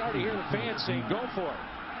 You already hear the fans saying, go for it.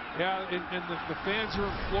 Yeah, and the fans are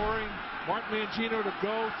imploring Mark Mangino to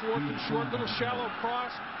go 4th and short, little shallow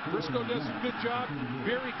cross. Briscoe does a good job.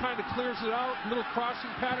 Berry kind of clears it out, little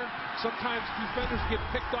crossing pattern. Sometimes defenders get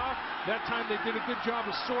picked off. That time they did a good job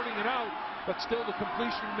of sorting it out, but still the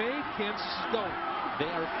completion made. Kansas is going. They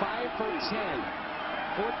are 5 for 10.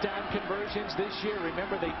 4th down conversions this year.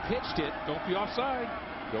 Remember, they pitched it. Don't be offside.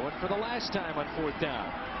 Going for the last time on 4th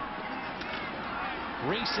down.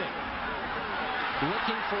 Reesing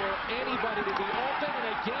looking for anybody to be open, and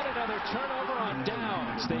again another turnover on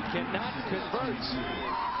downs. They cannot convert.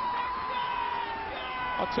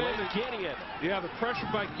 I'll tell you, Gideon. Yeah, the pressure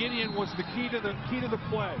by Gideon was the key to the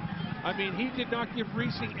play. I mean, he did not give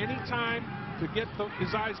Reesing any time to get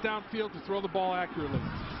his eyes downfield to throw the ball accurately.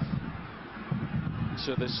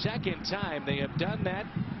 So the 2nd time they have done that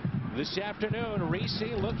this afternoon.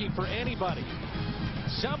 Reesing looking for anybody.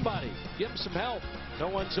 Somebody. Give him some help. No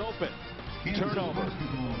one's open. Turnover.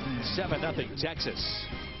 7-0 Texas.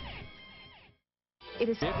 It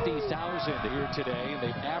is 50,000 here today.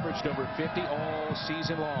 They've averaged over 50 all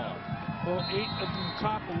season long. Well, 8 of the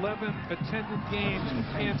top 11 attended games in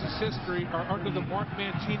Kansas history are under the Mark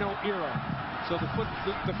Mangino era. So the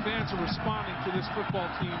fans are responding to this football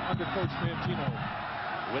team under Coach Mangino.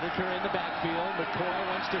 Whitaker in the backfield. McCoy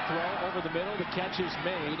wants to throw over the middle. The catch is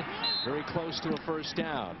made. Very close to a 1st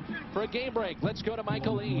down. For a game break, let's go to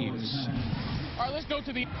Michael Eaves. All right, let's go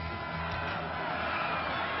to the...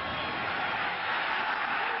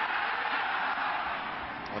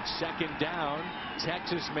 On 2nd down,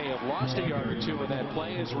 Texas may have lost a yard or 2 with that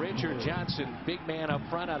play as Richard Johnson, big man up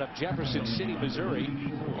front out of Jefferson City, Missouri.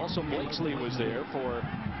 Also, Blakesley was there for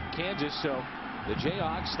Kansas, so the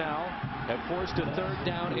Jayhawks now have forced a 3rd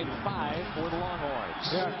down and 5 for the Longhorns.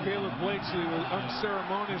 Yeah, Caleb Blakesley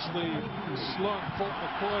unceremoniously slung Colt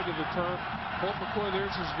McCoy to the turf. Colt McCoy,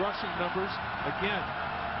 there's his rushing numbers. Again,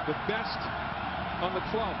 the best on the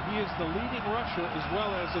club. He is the leading rusher as well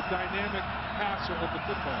as a dynamic passer of the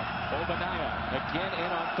football. Obadiah again in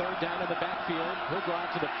on 3rd down in the backfield. He'll go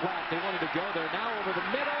out to the flat. They wanted to go there. Now over the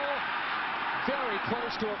middle. Very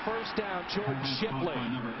close to a 1st down. Jordan Shipley.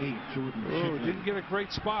 Oh, didn't get a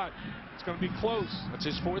great spot. It's going to be close. That's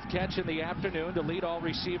his 4th catch in the afternoon to lead all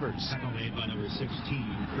receivers. Tackle made by number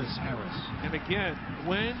 16, Chris Harris. And again,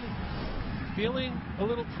 when feeling a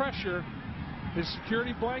little pressure, his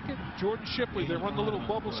security blanket, Jordan Shipley, they run the little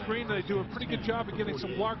bubble screen. They do a pretty good job of getting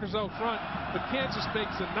some blockers out front. But Kansas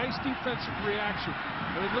makes a nice defensive reaction.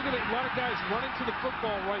 I mean, look at it. A lot of guys running to the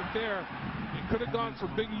football right there. It could have gone for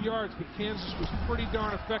bigger yards, but Kansas was pretty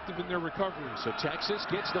darn effective in their recovery. So Texas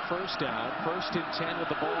gets the 1st down. 1st and 10 with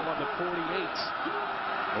the ball on the 48.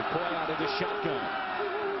 McCoy out of the shotgun.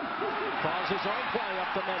 Calls his own play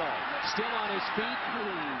up the middle. Still on his feet.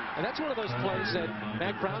 And that's one of those plays that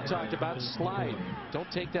Mack Brown talked about. Slide. Don't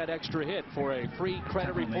take that extra hit. For a free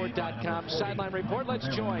creditreport.com sideline report, let's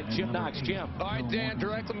join Jim Knox. Jim. All right, Dan,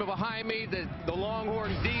 directly behind me, the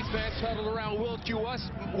Longhorn defense huddled around Will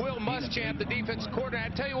Muschamp, the defense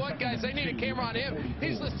coordinator. I tell you what, guys, they need a camera on him.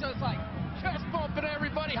 He's just like chest bumping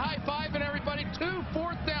everybody, high-fiving everybody. 2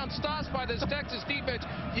 fourth-down stops by this Texas defense.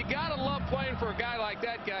 You got to love playing for a guy like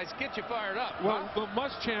that, guys. Get you fired up. Well,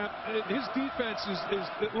 Muschamp, his defense is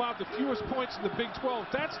allowed the fewest points in the Big 12.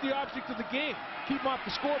 That's the object of the game. Keep him off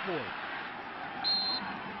the scoreboard.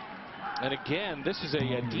 And again, this is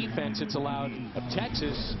a defense that's allowed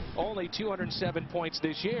Texas only 207 points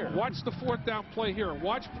this year. Watch the 4th down play here.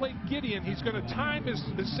 Watch play Gideon. He's going to time his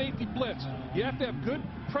safety blitz. You have to have good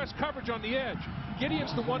press coverage on the edge.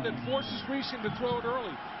 Gideon's the one that forces Reesing to throw it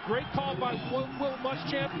early. Great call by Will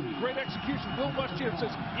Muschamp. Great execution. Will Muschamp says,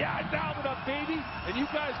 yeah, I dialed it up, baby. And you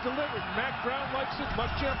guys delivered. Mack Brown likes it.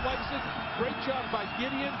 Muschamp likes it. Great job by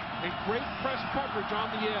Gideon and great press coverage on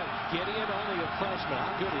the edge. Gideon, only a freshman.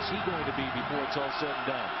 How good is he going to be before it's all said and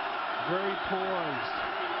done? Very poised.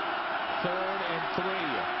 3rd and 3.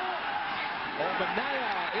 Ogbonnaya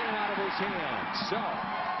in and out of his hands. So,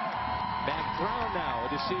 Mack Brown now, a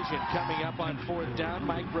decision coming up on 4th down.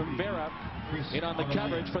 Mike Rivera in on the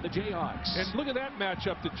coverage for the Jayhawks. And look at that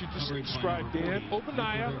matchup that you just described, Dan.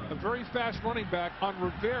 Ogbonnaya, a very fast running back, on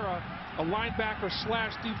Rivera, a linebacker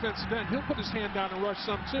slash defensive end. He'll put his hand down and rush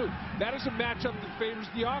some too. That is a matchup that favors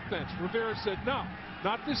the offense. Rivera said, no,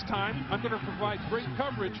 not this time. I'm going to provide great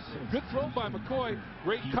coverage. Good throw by McCoy.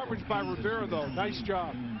 Great coverage by Rivera, though. Nice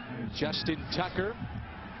job. Justin Tucker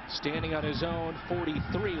standing on his own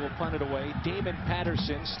 43 will punt it away. Damon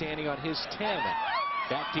Patterson standing on his 10.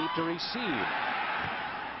 Back deep to receive.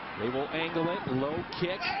 They will angle it. Low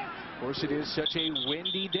kick. Of course, it is such a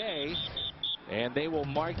windy day. And they will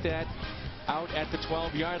mark that out at the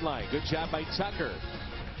 12-yard line. Good job by Tucker.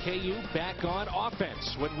 KU back on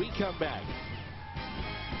offense when we come back.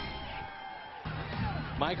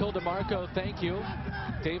 Michael DeMarco, thank you.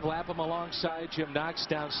 Dave Lapham alongside Jim Knox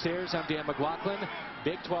downstairs. I'm Dan McLaughlin.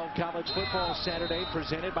 Big 12 College Football Saturday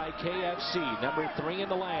presented by KFC, number 3 in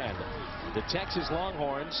the land. The Texas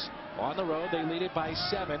Longhorns on the road. They lead it by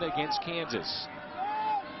 7 against Kansas.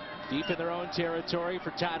 Deep in their own territory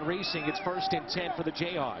for Todd Reesing. It's 1st and 10 for the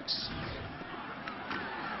Jayhawks.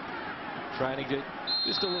 Trying to get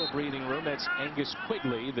just a little breathing room. That's Angus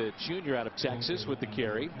Quigley, the junior out of Texas, with the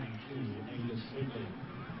carry.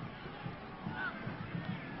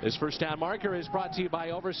 This first down marker is brought to you by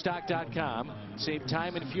Overstock.com. Save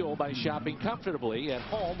time and fuel by shopping comfortably at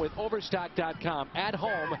home with Overstock.com. At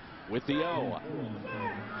home with the O.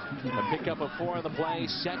 A pickup of 4 on the play.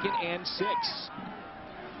 2nd and 6.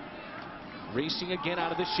 Reesing again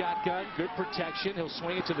out of the shotgun. Good protection. He'll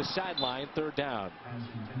swing it to the sideline. 3rd down.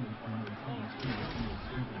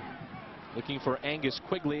 Looking for Angus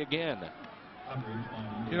Quigley again.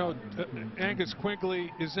 You know, Angus Quigley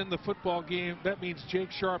is in the football game. That means Jake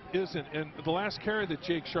Sharp isn't. And the last carry that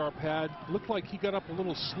Jake Sharp had looked like he got up a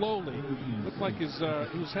little slowly. Looked like he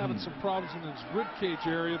was having some problems in his rib cage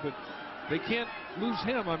area, but they can't lose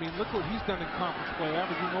him. I mean, look what he's done in conference play,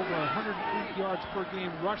 averaging over 108 yards per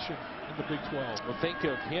game rushing in the Big 12. Well, think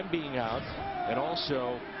of him being out and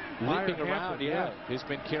also limping around. Yeah, has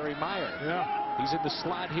been Kerry Meyer. Yeah. He's in the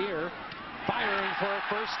slot here. Firing for a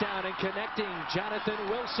 1st down and connecting. Jonathan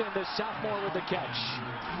Wilson, the sophomore, with the catch.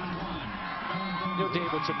 You know, Dave,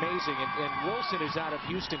 it's amazing. And Wilson is out of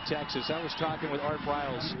Houston, Texas. I was talking with Art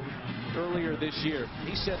Briles earlier this year.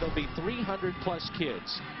 He said there'll be 300-plus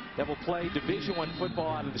kids that will play Division I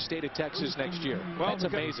football out of the state of Texas next year. Well, that's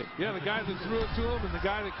amazing. Yeah, the guy that threw it to him and the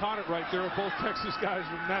guy that caught it right there are both Texas guys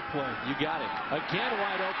in that play. You got it. Again,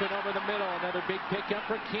 wide open over the middle. Another big pickup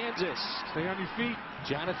for Kansas. Stay on your feet.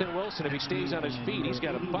 Jonathan Wilson, if he stays on his feet, he's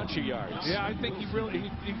got a bunch of yards. Yeah, I think he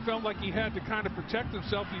felt like he had to kind of protect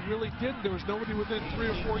himself. He really didn't. There was nobody within 3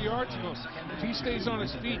 or 4 yards of him. If he stays on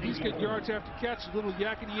his feet, he's getting yards after catch. A little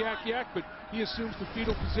yakety yak, but he assumes the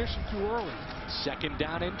fetal position too early. 2nd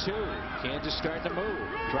down and 2. Kansas starting to move.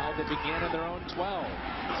 Drive that began on their own 12.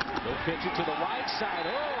 They'll pitch it to the right side.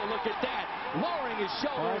 Oh, look at that. Lowering his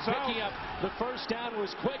shoulder, picking up the 1st down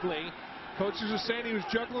was Quigley. Coaches are saying he was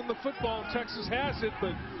juggling the football. Texas has it,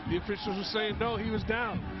 but the officials are saying no, he was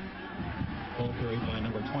down. Ball carried by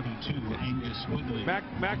number 22, Angus Quigley.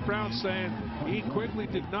 Mack Brown saying he Quigley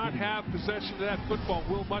did not have possession of that football.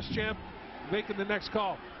 Will Muschamp making the next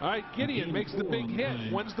call. All right, Gideon makes the big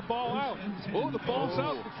hit. When's the ball out? Oh, the ball's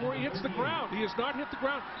out before he hits the ground. He has not hit the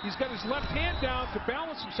ground. He's got his left hand down to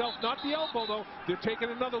balance himself, not the elbow, though. They're taking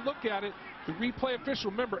another look at it. The replay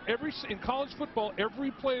official, remember, in college football,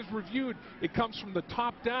 every play is reviewed. It comes from the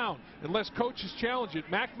top down, unless coaches challenge it.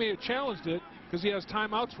 Mack may have challenged it because he has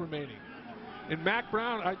timeouts remaining. And Mack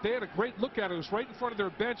Brown, they had a great look at it. It was right in front of their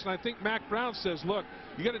bench, and I think Mack Brown says, look,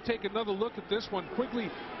 you got to take another look at this one. Quigley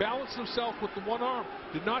balanced himself with the one arm,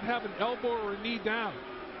 did not have an elbow or a knee down.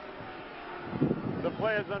 The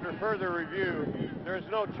play is under further review. There is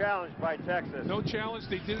no challenge by Texas. No challenge.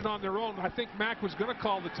 They did it on their own. I think Mack was going to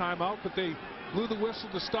call the timeout, but they blew the whistle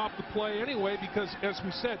to stop the play anyway because, as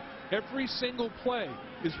we said, every single play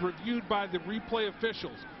is reviewed by the replay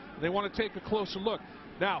officials. They want to take a closer look.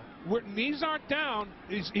 Now, where knees aren't down,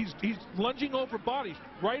 he's lunging over bodies.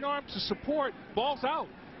 Right arm to support, ball's out.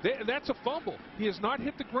 That's a fumble. He has not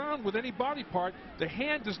hit the ground with any body part. The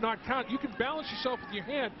hand does not count. You can balance yourself with your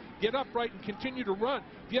hand, get upright, and continue to run.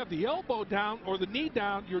 If you have the elbow down or the knee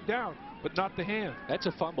down, you're down, but not the hand. That's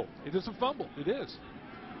a fumble. It is a fumble. It is.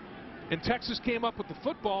 And Texas came up with the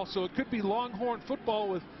football, so it could be Longhorn football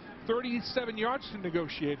with 37 yards to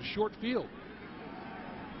negotiate, a short field.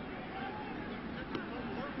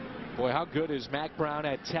 Boy, how good is Mack Brown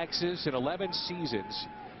at Texas in 11 seasons?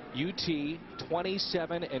 UT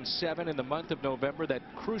 27-7 in the month of November, that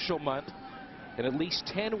crucial month, and at least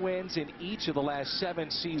 10 wins in each of the last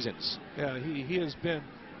 7 seasons. Yeah, he has been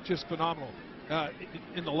just phenomenal.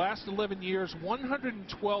 In the last 11 years,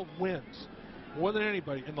 112 wins, more than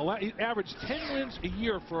anybody. He averaged 10 wins a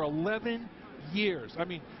year for 11 years. I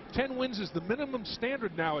mean, 10 wins is the minimum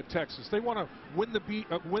standard now at Texas. They want to win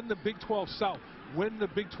the Big 12 South, win the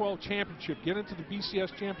Big 12 championship, get into the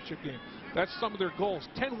BCS championship game. That's some of their goals.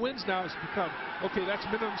 10 wins now has become, okay, that's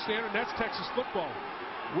minimum standard, and that's Texas football.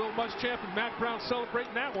 Will Muschamp and Mack Brown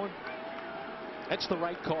celebrating that one. That's the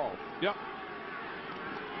right call. Yep.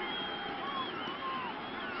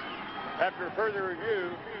 After further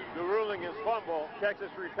review, the ruling is fumble.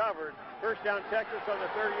 Texas recovered. First down, Texas on the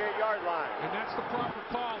 38-yard line. And that's the proper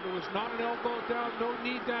call. There was not an elbow down, no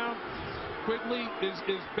knee down. Quigley is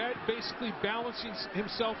basically balancing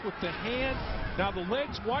himself with the hand. Now the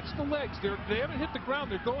legs, watch the legs. They haven't hit the ground.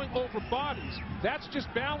 They're going over bodies. That's just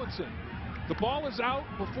balancing. The ball is out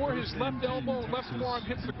before his left elbow, left forearm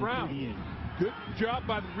hits the ground. Good job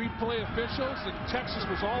by the replay officials, and Texas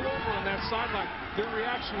was all over on that sideline. Their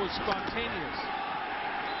reaction was spontaneous.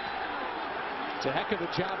 It's a heck of a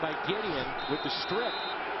job by Gideon with the strip.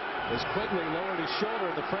 As Quigley lowered his shoulder,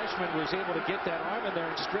 and the freshman was able to get that arm in there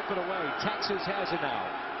and strip it away. Texas has it now.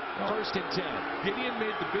 First and 10. Gideon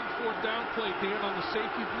made the big fourth down play, Dan, on the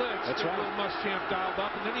safety blitz. That's right. Will Muschamp dialed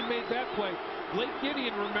up, and then he made that play. Blake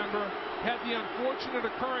Gideon, remember, had the unfortunate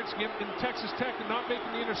occurrence in Texas Tech and not making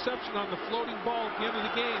the interception on the floating ball at the end of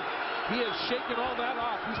the game. He has shaken all that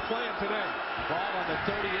off. He's playing today. Ball on the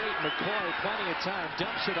 38. McCoy, plenty of time,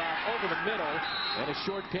 dumps it off over the middle, and a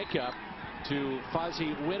short pickup to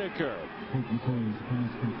Fozzie Whitaker.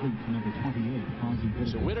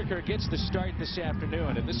 So Whitaker gets the start this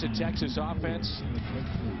afternoon, and this is a Texas offense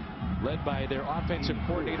led by their offensive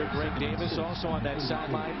coordinator Greg Davis. Also on that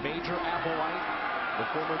sideline, Major Applewhite, the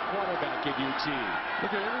former quarterback at UT.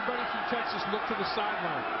 Look at everybody from Texas look to the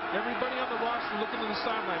sideline. Everybody on the roster looking to the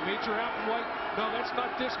sideline. Major Applewhite, no, that's not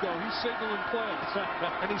disco. He's signaling play.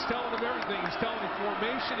 And he's telling them everything. He's telling them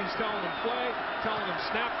formation. He's telling them play, telling them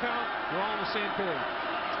snap count. We're all on the same page.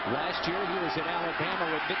 Last year he was in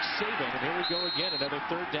Alabama with Nick Saban, and here we go again. Another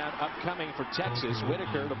third down upcoming for Texas.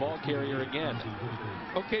 Whitaker, the ball carrier again.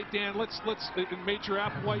 Okay, Dan, let's Major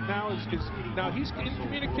Applewhite now is now he's in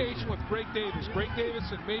communication with Greg Davis. Greg Davis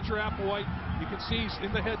and Major Applewhite, you can see he's in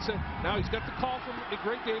the headset. Now he's got the call from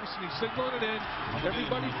Greg Davis, and he's signaling it in.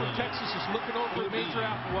 Everybody from Texas is looking over at Major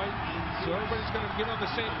Applewhite, so everybody's going to get on the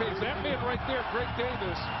same page. That man right there, Greg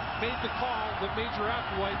Davis, made the call that Major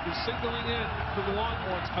Applewhite is signaling in for the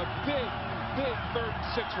Longhorns. A big 3rd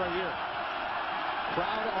and 6 right here.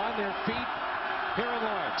 Crowd on their feet here in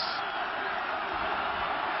Lawrence.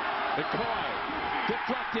 McCoy,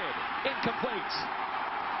 deflected, incomplete.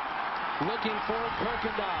 Looking for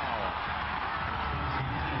Kirkendall.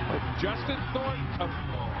 Justin Thornton,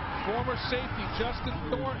 former safety Justin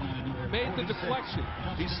Thornton, made the deflection.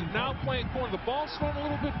 He's now playing corner. The ball's thrown a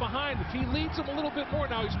little bit behind. If he leads him a little bit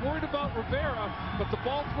more, now he's worried about Rivera, but the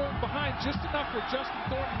ball thrown behind just enough for Justin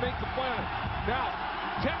Thornton to make the play. Now,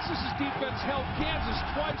 Texas's defense held Kansas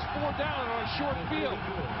twice 4 down on a short field.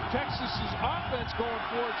 Texas's offense going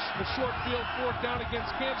for a short field 4th down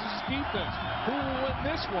against Kansas's defense. Who will win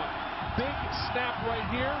this one? Big snap right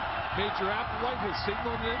here. Major Applewhite has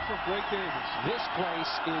signaled in from Blake Davis. This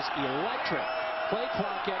place is electric. Play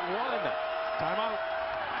clock at 1. Timeout.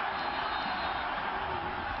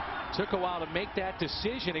 Took a while to make that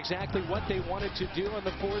decision, exactly what they wanted to do on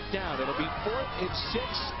the 4th down. It'll be 4th and 6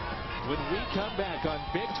 when we come back on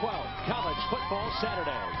Big 12 College Football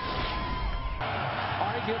Saturday.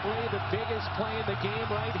 Arguably the biggest play in the game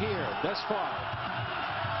right here thus far.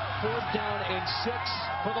 4th down and 6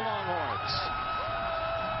 for the Longhorns.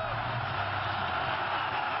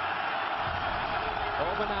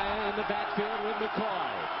 Obanaya in the backfield with McCoy.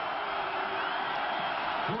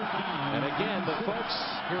 And again, the folks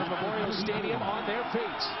here at Memorial Stadium on their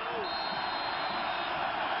feet.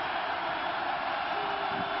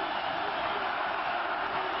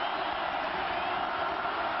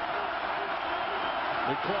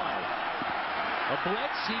 McCoy. A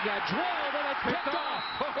blitz, he got drilled and it's picked off.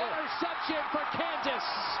 Interception for Kansas.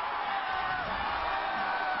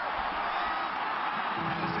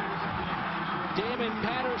 Damon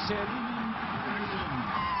Patterson.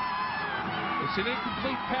 It's an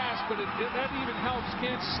incomplete pass, but that even helps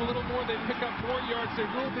Kansas a little more. They pick up more yards. They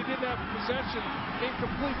ruled they didn't have possession.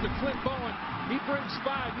 Incomplete to Clint Bowen. He brings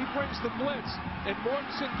 5. He brings the blitz. And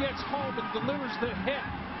Mortensen gets home and delivers the hit.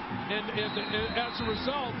 And as a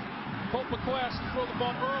result, Colt McCoy has to throw the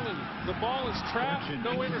ball early. The ball is trapped.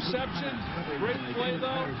 No interception. Great play,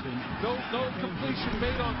 though. No completion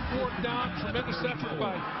made on 4th down. Tremendous effort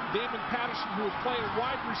by Damon Patterson, who was playing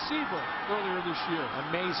wide receiver earlier this year.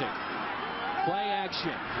 Amazing. Play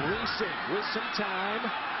action. Reesing with some time.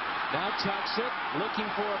 Now tucks it. Looking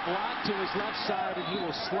for a block to his left side, and he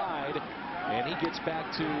will slide. And he gets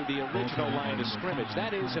back to the original line of scrimmage.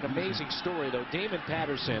 That is an amazing story, though. Damon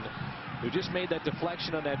Patterson, who just made that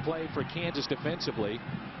deflection on that play for Kansas defensively.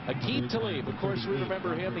 Aqib Talib, of course, we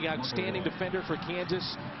remember him, the outstanding defender for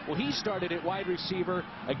Kansas. Well, he started at wide receiver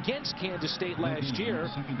against Kansas State last year.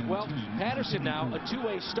 Well, Patterson now a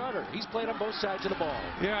two-way starter. He's played on both sides of the ball.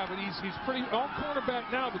 Yeah, but he's pretty all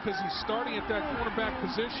cornerback now because he's starting at that cornerback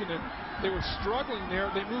position, and they were struggling there.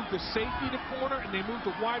 They moved the safety to corner, and they moved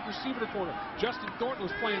the wide receiver to corner. Justin Thornton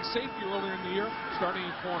was playing safety earlier in the year, starting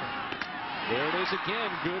in corner. There it is again.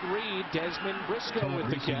 Good read. Desmond Briscoe with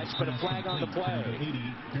the catch, but a flag on the play.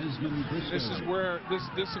 This is where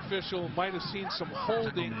this official might have seen some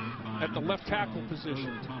holding at the left tackle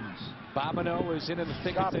position. Bobineau is in the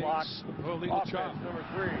thick of things. Block. Illegal chop. Number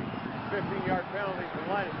 3. 15-yard penalty from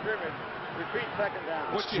line of scrimmage. Repeat 2nd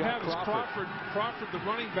down. What you have is Crawford, the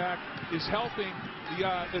running back, is helping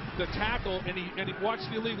the tackle, and he watch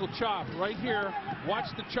the illegal chop right here. Watch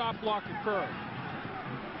the chop block occur.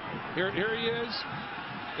 Here he is.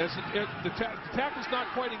 The tackle's not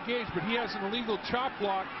quite engaged, but he has an illegal chop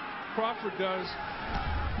block. Crawford does.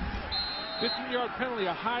 15-yard penalty,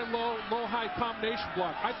 a high-low, low-high combination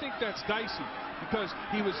block. I think that's dicey because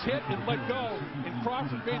he was hit and let go, and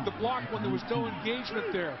Crawford made the block when there was no engagement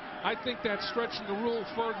there. I think that's stretching the rule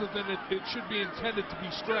further than it should be intended to be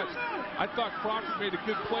stretched. I thought Crawford made a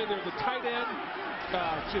good play there. The tight end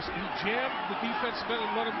he jammed the defensive end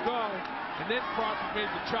and let him go, and then Crawford made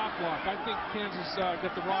the chop block. I think Kansas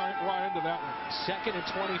got the raw end of that one. 2nd and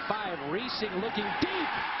 25. Reesing looking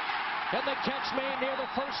deep. And the catch made near the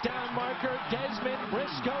first down marker. Desmond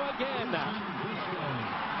Briscoe again.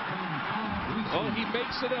 Oh, he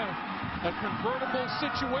makes it a convertible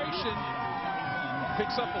situation.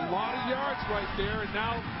 Picks up a lot of yards right there, and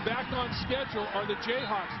now back on schedule are the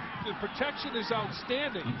Jayhawks. The protection is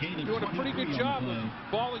outstanding. Doing a pretty good job of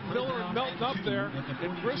balling Miller and Melton up there.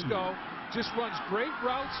 And Briscoe just runs great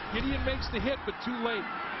routes. Gideon makes the hit, but too late.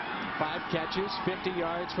 5 catches, 50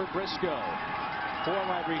 yards for Briscoe. 4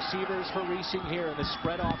 wide receivers for Reesing here in the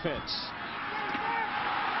spread offense.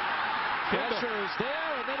 Pressure is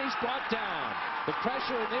there, and then he's brought down. The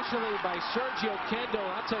pressure initially by Sergio Kendo.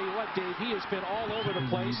 I'll tell you what, Dave, he has been all over the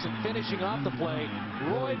place, and finishing off the play,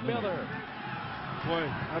 Roy Miller. Boy,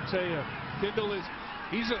 I'll tell you, Kendall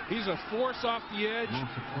he's a force off the edge,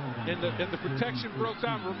 and the protection broke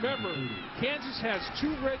down. Remember, Kansas has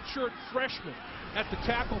 2 redshirt freshmen at the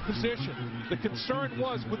tackle position. The concern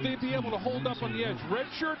was, would they be able to hold up on the edge?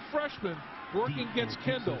 Redshirt freshman working against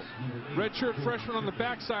Kendall. Redshirt freshman on the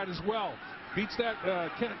backside as well. Beats that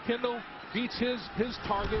Kendall beats his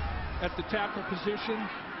target at the tackle position.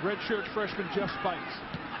 Redshirt freshman Jeff Spikes.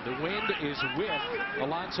 The wind is with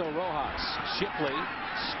Alonso Rojas. Shipley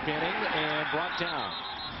spinning and brought down.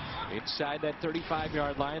 Inside that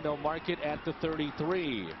 35-yard line, they'll mark it at the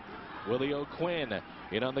 33. Willie O'Quinn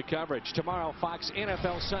in on the coverage. Tomorrow, Fox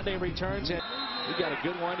NFL Sunday returns, and we got a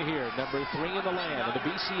good one here. Number 3 in the land of the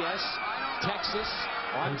BCS. Texas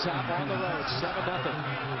on top on the road,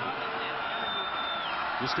 7-0.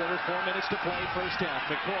 Just over 4 minutes to play, first half.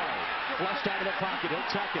 McCoy flushed out of the pocket. He'll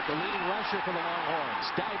tuck it. The leading rusher for the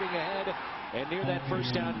Longhorns. Diving ahead and near that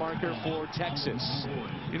first down marker for Texas.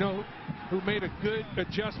 You know who made a good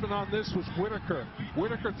adjustment on this was Whitaker.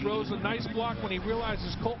 Whitaker throws a nice block when he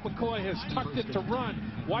realizes Colt McCoy has tucked it to run.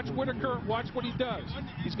 Watch Whitaker. Watch what he does.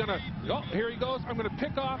 He's going to, oh, here he goes. I'm going to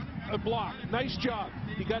pick off a block. Nice job.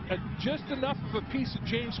 He got just enough of a piece of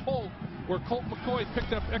James Holt where Colt McCoy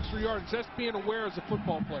picked up extra yards. That's being aware as a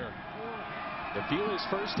football player. The Bueller's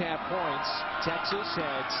first half points. Texas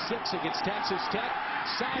had 6 against Texas Tech.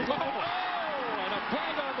 Sideline. Oh, and a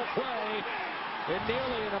flag on the play. And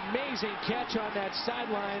nearly an amazing catch on that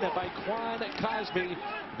sideline by Quan Cosby,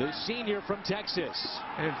 the senior from Texas.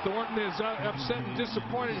 And Thornton is upset and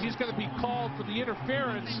disappointed. He's going to be called for the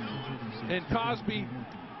interference. And Cosby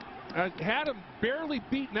had him barely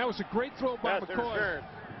beaten. That was a great throw by McCoy.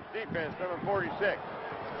 Defense, number 46.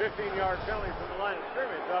 15-yard penalty from the line of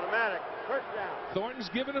scrimmage. Automatic. First down. Thornton's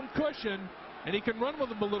giving him cushion. And he can run with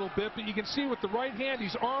him a little bit, but you can see with the right hand,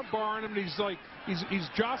 he's arm barring him, and he's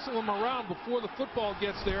jostling him around before the football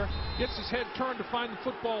gets there. Gets his head turned to find the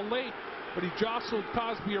football late, but he jostled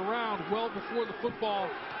Cosby around well before the football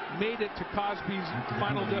made it to Cosby's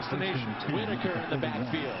final destination. Whitaker in the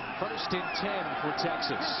backfield. 1st and 10 for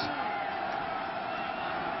Texas.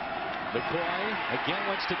 McCoy again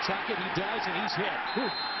wants to tuck it. He does, and he's hit. Whew.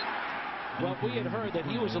 Well, we had heard that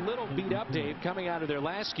he was a little beat up, Dave, coming out of their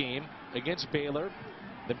last game against Baylor.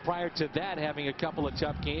 Then prior to that, having a couple of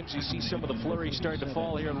tough games. You see some of the flurries starting to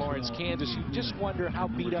fall here in Lawrence, Kansas. You just wonder how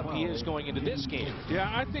beat up he is going into this game. Yeah,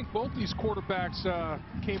 I think both these quarterbacks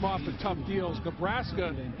came off of tough deals.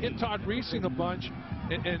 Nebraska hit Todd Reesing a bunch,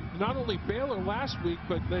 and not only Baylor last week,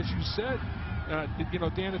 but as you said, you know,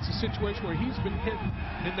 Dan, it's a situation where he's been hit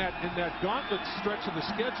in that gauntlet stretch of the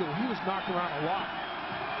schedule. He was knocked around a lot.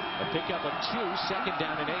 A pickup of 2, 2nd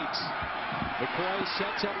down and 8. McCoy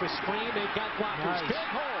sets up a screen. They've got blockers. Nice. Big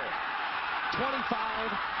hole.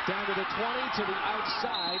 25 down to the 20 to the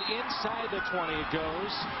outside. Inside the 20 it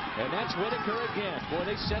goes. And that's Whitaker again. Boy,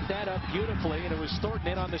 they set that up beautifully, and it was Thornton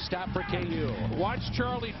in on the stop for KU. Watch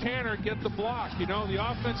Charlie Tanner get the block. You know, the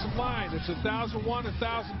offensive line, it's 1001,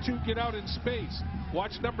 1002 get out in space.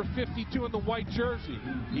 Watch number 52 in the white jersey.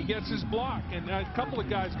 He gets his block, and a couple of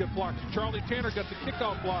guys get blocked. Charlie Tanner got the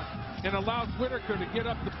kickoff block and allowed Whitaker to get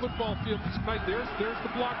up the football field. There's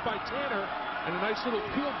the block by Tanner, and a nice little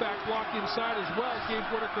peel back block inside as well. Gave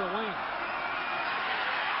Whitaker a lane.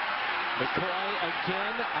 McCoy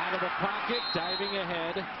again out of the pocket, diving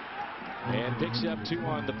ahead, and picks up 2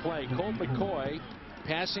 on the play. Colt McCoy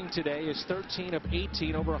passing today is 13 of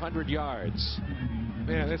 18, over 100 yards.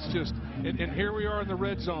 Man, that's just, and here we are in the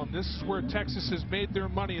red zone. This is where Texas has made their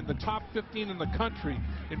money, in the top 15 in the country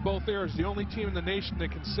in both areas. The only team in the nation that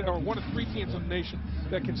can say, or one of 3 teams in the nation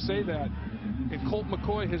that can say that. And Colt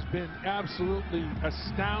McCoy has been absolutely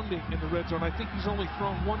astounding in the red zone. I think he's only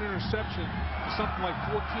thrown 1 interception, something like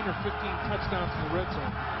 14 or 15 touchdowns in the red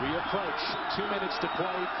zone. We approach 2 minutes to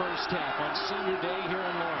play first half on senior day here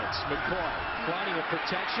in Lawrence. McCoy, plenty of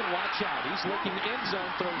protection. Watch out. He's looking end zone,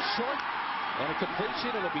 throws short. On a completion,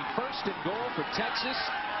 it'll be 1st and goal for Texas,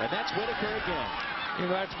 and that's Whitaker again. You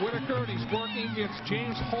know, that's Whitaker, and he's working against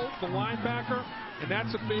James Holt, the linebacker, and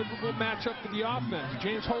that's a favorable matchup for the offense.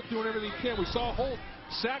 James Holt doing everything he can. We saw Holt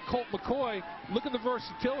sack Colt McCoy. Look at the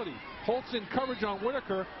versatility. Holt's in coverage on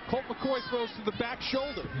Whitaker. Colt McCoy throws to the back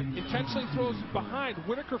shoulder, intentionally throws it behind.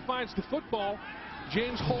 Whitaker finds the football.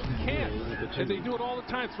 James Holt can't, and they do it all the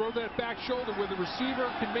time. Throw that back shoulder where the receiver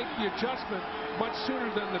can make the adjustment much sooner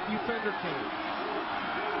than the defender can.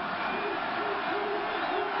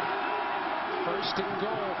 1st and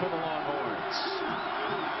goal for the Longhorns.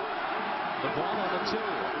 The ball on the 2.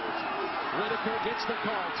 Whitaker gets the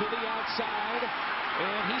call to the outside,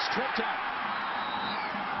 and he's tripped up.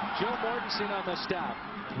 Joe Mortensen on the stop.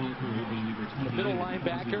 The middle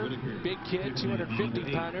linebacker, big kid,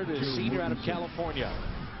 250-pounder, the senior out of California.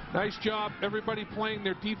 Nice job, everybody playing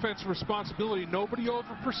their defensive responsibility. Nobody over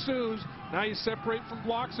pursues. Now you separate from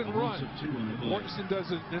blocks and run. Mortensen does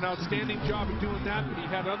an outstanding job of doing that, but he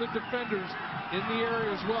had other defenders in the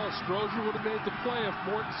area as well. Strozier would have made the play if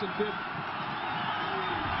Mortensen didn't.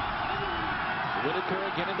 Whitaker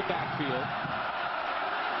again in the backfield.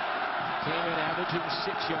 Came in averaging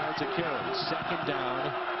 6 yards a carry. 2nd down.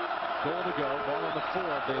 Goal to go. Ball on the 4.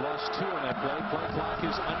 They lost 2 on that play. Play clock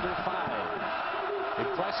is under 5.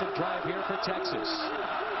 Impressive drive here for Texas.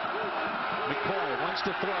 McCoy wants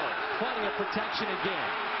to throw. Plenty of protection again.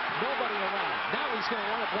 Nobody around. Now he's going to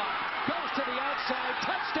run a block. Goes to the outside.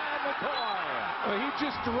 Touchdown, McCoy. Well, he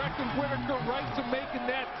just directed Whitaker right to making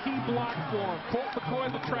that key block for him. Colt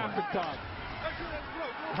McCoy, the traffic cop.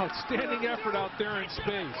 Outstanding effort out there in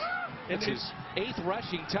space. It's his 8th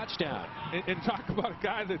rushing touchdown. And talk about a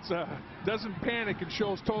guy that doesn't panic and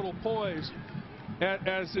shows total poise.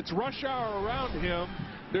 As it's rush hour around him,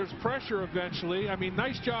 there's pressure eventually. I mean,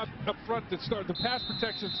 nice job up front to start. The pass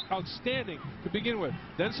protection's outstanding to begin with.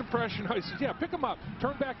 Then some pressure. He says, yeah, pick him up.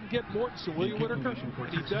 Turn back and get Mortensen, will you, Whitaker? And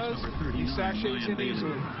he does. He sachets in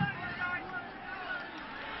easily.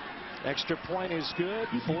 Extra point is good.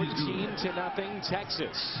 14-0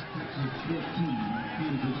 Texas.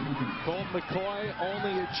 Colt McCoy,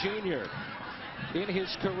 only a junior. in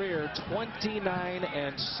his career,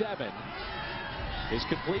 29-7. His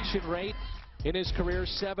completion rate in his career,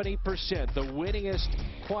 70%. The winningest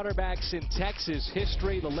quarterbacks in Texas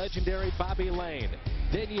history, the legendary Bobby Lane.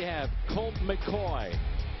 Then you have Colt McCoy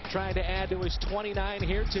trying to add to his 29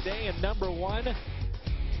 here today. And number 1,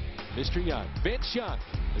 Mr. Young, Vince Young,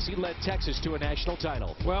 as he led Texas to a national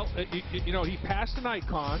title. Well, you know, he passed an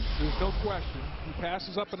icon. There's no question. He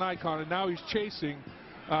passes up an icon, and now he's chasing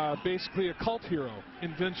basically a cult hero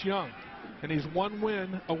in Vince Young. And he's 1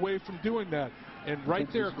 win away from doing that. And right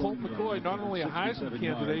there, Colt McCoy, not only a Heisman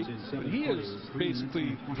candidate, but he is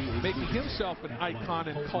basically making himself an icon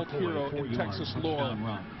and cult hero in Texas lore,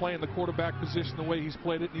 playing the quarterback position the way he's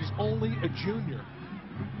played it. And he's only a junior.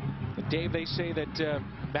 Dave, they say that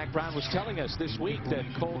Mack Brown was telling us this week that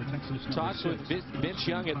Colt talks with Vince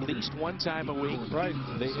Young at least 1 time a week. Right.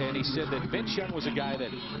 And he said that Vince Young was a guy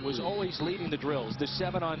that was always leading the drills, the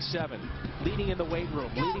 7-on-7, leading in the weight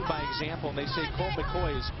room, leading by example. And they say Colt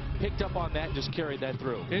McCoy has picked up on that and just carried that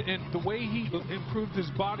through. And the way he improved his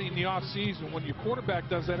body in the offseason, when your quarterback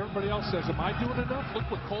does that, everybody else says, am I doing enough? Look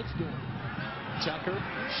what Colt's doing. Tucker,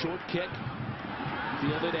 short kick.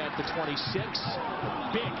 Fielded at the 26.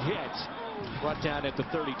 Big hit. Brought down at the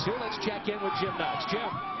 32. Let's check in with Jim Knox. Jim.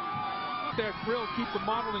 That grill, keep the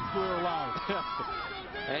modeling career alive.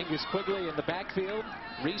 Angus Quigley in the backfield.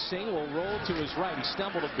 Reesing will roll to his right. He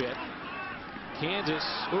stumbled a bit. Kansas,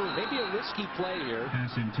 maybe a risky play here.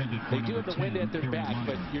 They do have the wind at their back,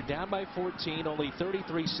 but you're down by 14, only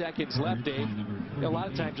 33 seconds left, Dave. A lot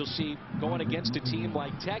of times you'll see going against a team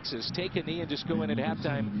like Texas, take a knee and just go in at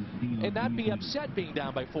halftime and not be upset being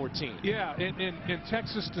down by 14. Yeah, and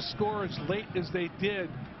Texas to score as late as they did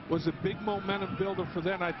was a big momentum builder for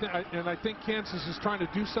them. I think Kansas is trying to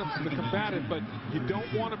do something to combat it, but you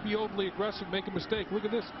don't want to be overly aggressive, make a mistake. Look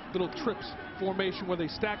at this little trips formation where they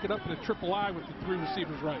stack it up in a triple I with the 3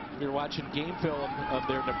 receivers right. You're watching game film of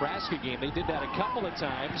their Nebraska game. They did that a couple of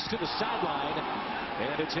times to the sideline,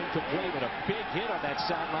 and it's incomplete, and a big hit on that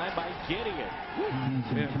sideline by Gideon.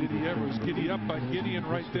 Man, did he ever giddy up by Gideon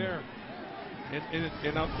right there. And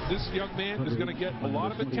this young man is going to get a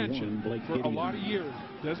lot of attention for a lot of years.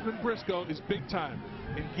 Desmond Briscoe is big time.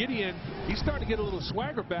 And Gideon, he's starting to get a little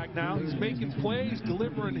swagger back now. He's making plays,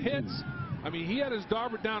 delivering hits. I mean, he had his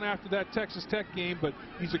dauber down after that Texas Tech game, but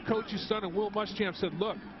he's a coach's son, and Will Muschamp said,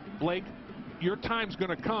 look, Blake, your time's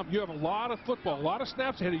going to come. You have a lot of football, a lot of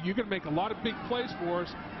snaps ahead of you. You're going to make a lot of big plays for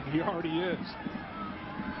us, and he already is.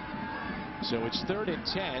 So it's 3rd and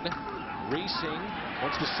 10. Reesing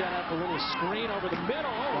wants to set up a little screen over the middle.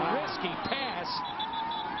 Oh, risky pass.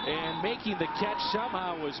 And making the catch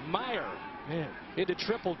somehow was Meyer. Man, into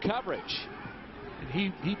triple coverage. And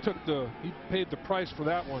he paid the price for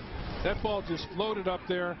that one. That ball just floated up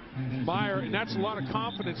there. Meyer, and that's a lot of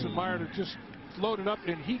confidence in Meyer to just float it up.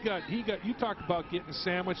 And he got, you talked about getting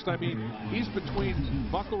sandwiched. I mean, he's between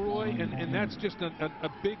McElroy, and that's just a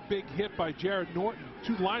big hit by Jared Norton.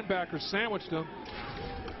 2 linebackers sandwiched him.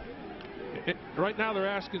 Right now they're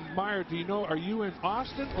asking Meyer, do you know, are you in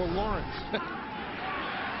Austin or Lawrence? If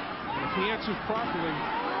he answers properly,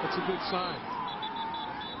 that's a good sign.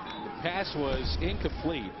 The pass was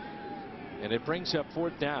incomplete, and it brings up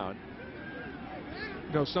 4th down.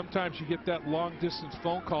 You know, sometimes you get that long distance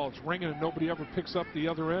phone call, it's ringing and nobody ever picks up the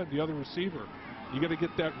other end, the other receiver. You got to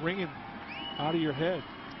get that ringing out of your head.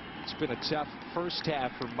 It's been a tough first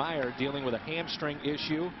half for Meyer, dealing with a hamstring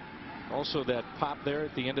issue. Also that pop there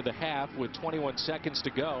at the end of the half with 21 seconds to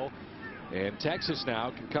go. And Texas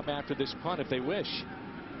now can come after this punt if they wish.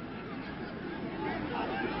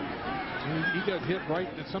 He got hit right,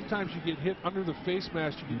 and sometimes you get hit under the face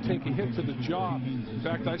mask. You can take a hit to the jaw. In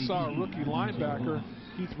fact, I saw a rookie linebacker,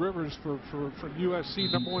 Keith Rivers from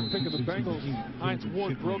USC, #1 pick of the Bengals. Heinz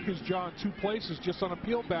Ward broke his jaw in 2 places just on a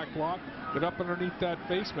peel back block, but up underneath that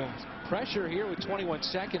face mask. Pressure here with 21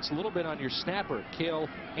 seconds, a little bit on your snapper, Cale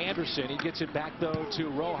Anderson. He gets it back though to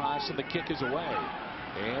Rojas, and the kick is away.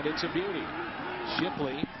 And it's a beauty.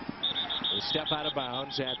 Shipley will step out of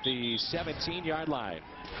bounds at the 17-yard line.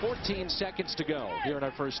 14 seconds to go here in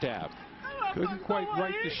our first half. Couldn't quite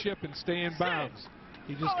right the ship and stay in bounds.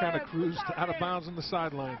 He just kind of cruised out of bounds on the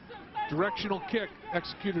sideline. Directional kick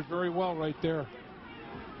executed very well right there.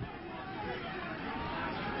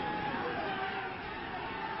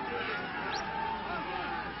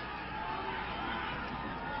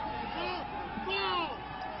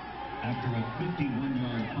 After a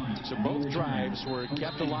 51-yard punt. So both drives were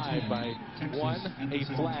kept alive by one, a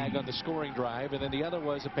flag on the scoring drive, and then the other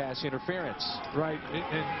was a pass interference. Right,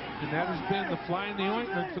 and that has been the fly in the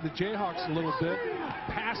ointment for the Jayhawks a little bit.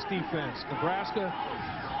 Pass defense. Nebraska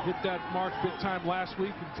hit that mark big time last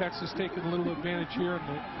week, and Texas taking a little advantage here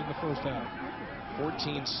in the first half.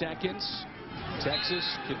 14 seconds. Texas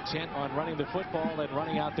content on running the football and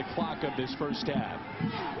running out the clock of this first half.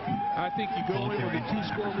 I think you go in with a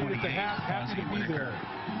 2-score lead at the half, happy to be there.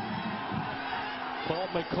 Colt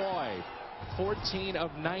McCoy, 14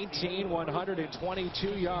 of 19, 122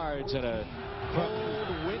 yards in a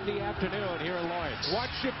cold, windy afternoon here in Lawrence.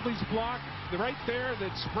 Watch Shipley's block right there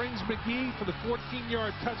that springs McGee for the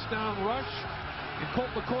 14-yard touchdown rush. And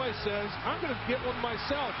Colt McCoy says, I'm going to get one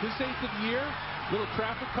myself. His 8th of the year. Little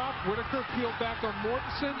traffic cop. Whitaker peeled back on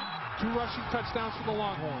Mortensen. 2 rushing touchdowns for the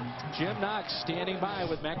Longhorns. Jim Knox standing by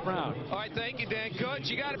with Mac Brown. All right, thank you, Dan. Coach,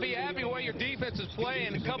 you got to be happy where your defense is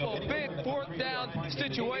playing. A couple of big 4th down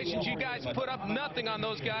situations. You guys put up nothing on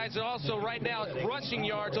those guys. And also, right now, rushing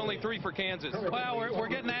yards, only 3 for Kansas. Well, we're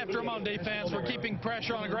getting after them on defense. We're keeping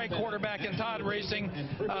pressure on a great quarterback in Todd Reesing.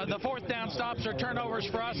 The 4th down stops are turnovers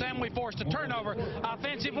for us, and we forced a turnover.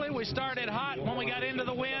 Offensively, we started hot. When we got into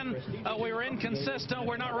the wind, we were inconsistent.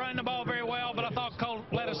 We're not running the ball very well, but I thought Colt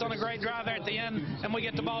led us on a great drive there at the end, and we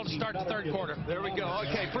get the ball to start the 3rd quarter. There we go.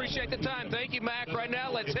 Okay, appreciate the time. Thank you, Mac. Right now,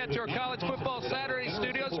 let's head to our College Football Saturday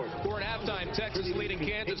studios. We're at halftime. Texas leading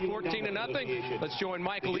Kansas 14-0. Let's join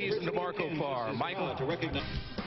Michael East and DeMarco Farr. Michael.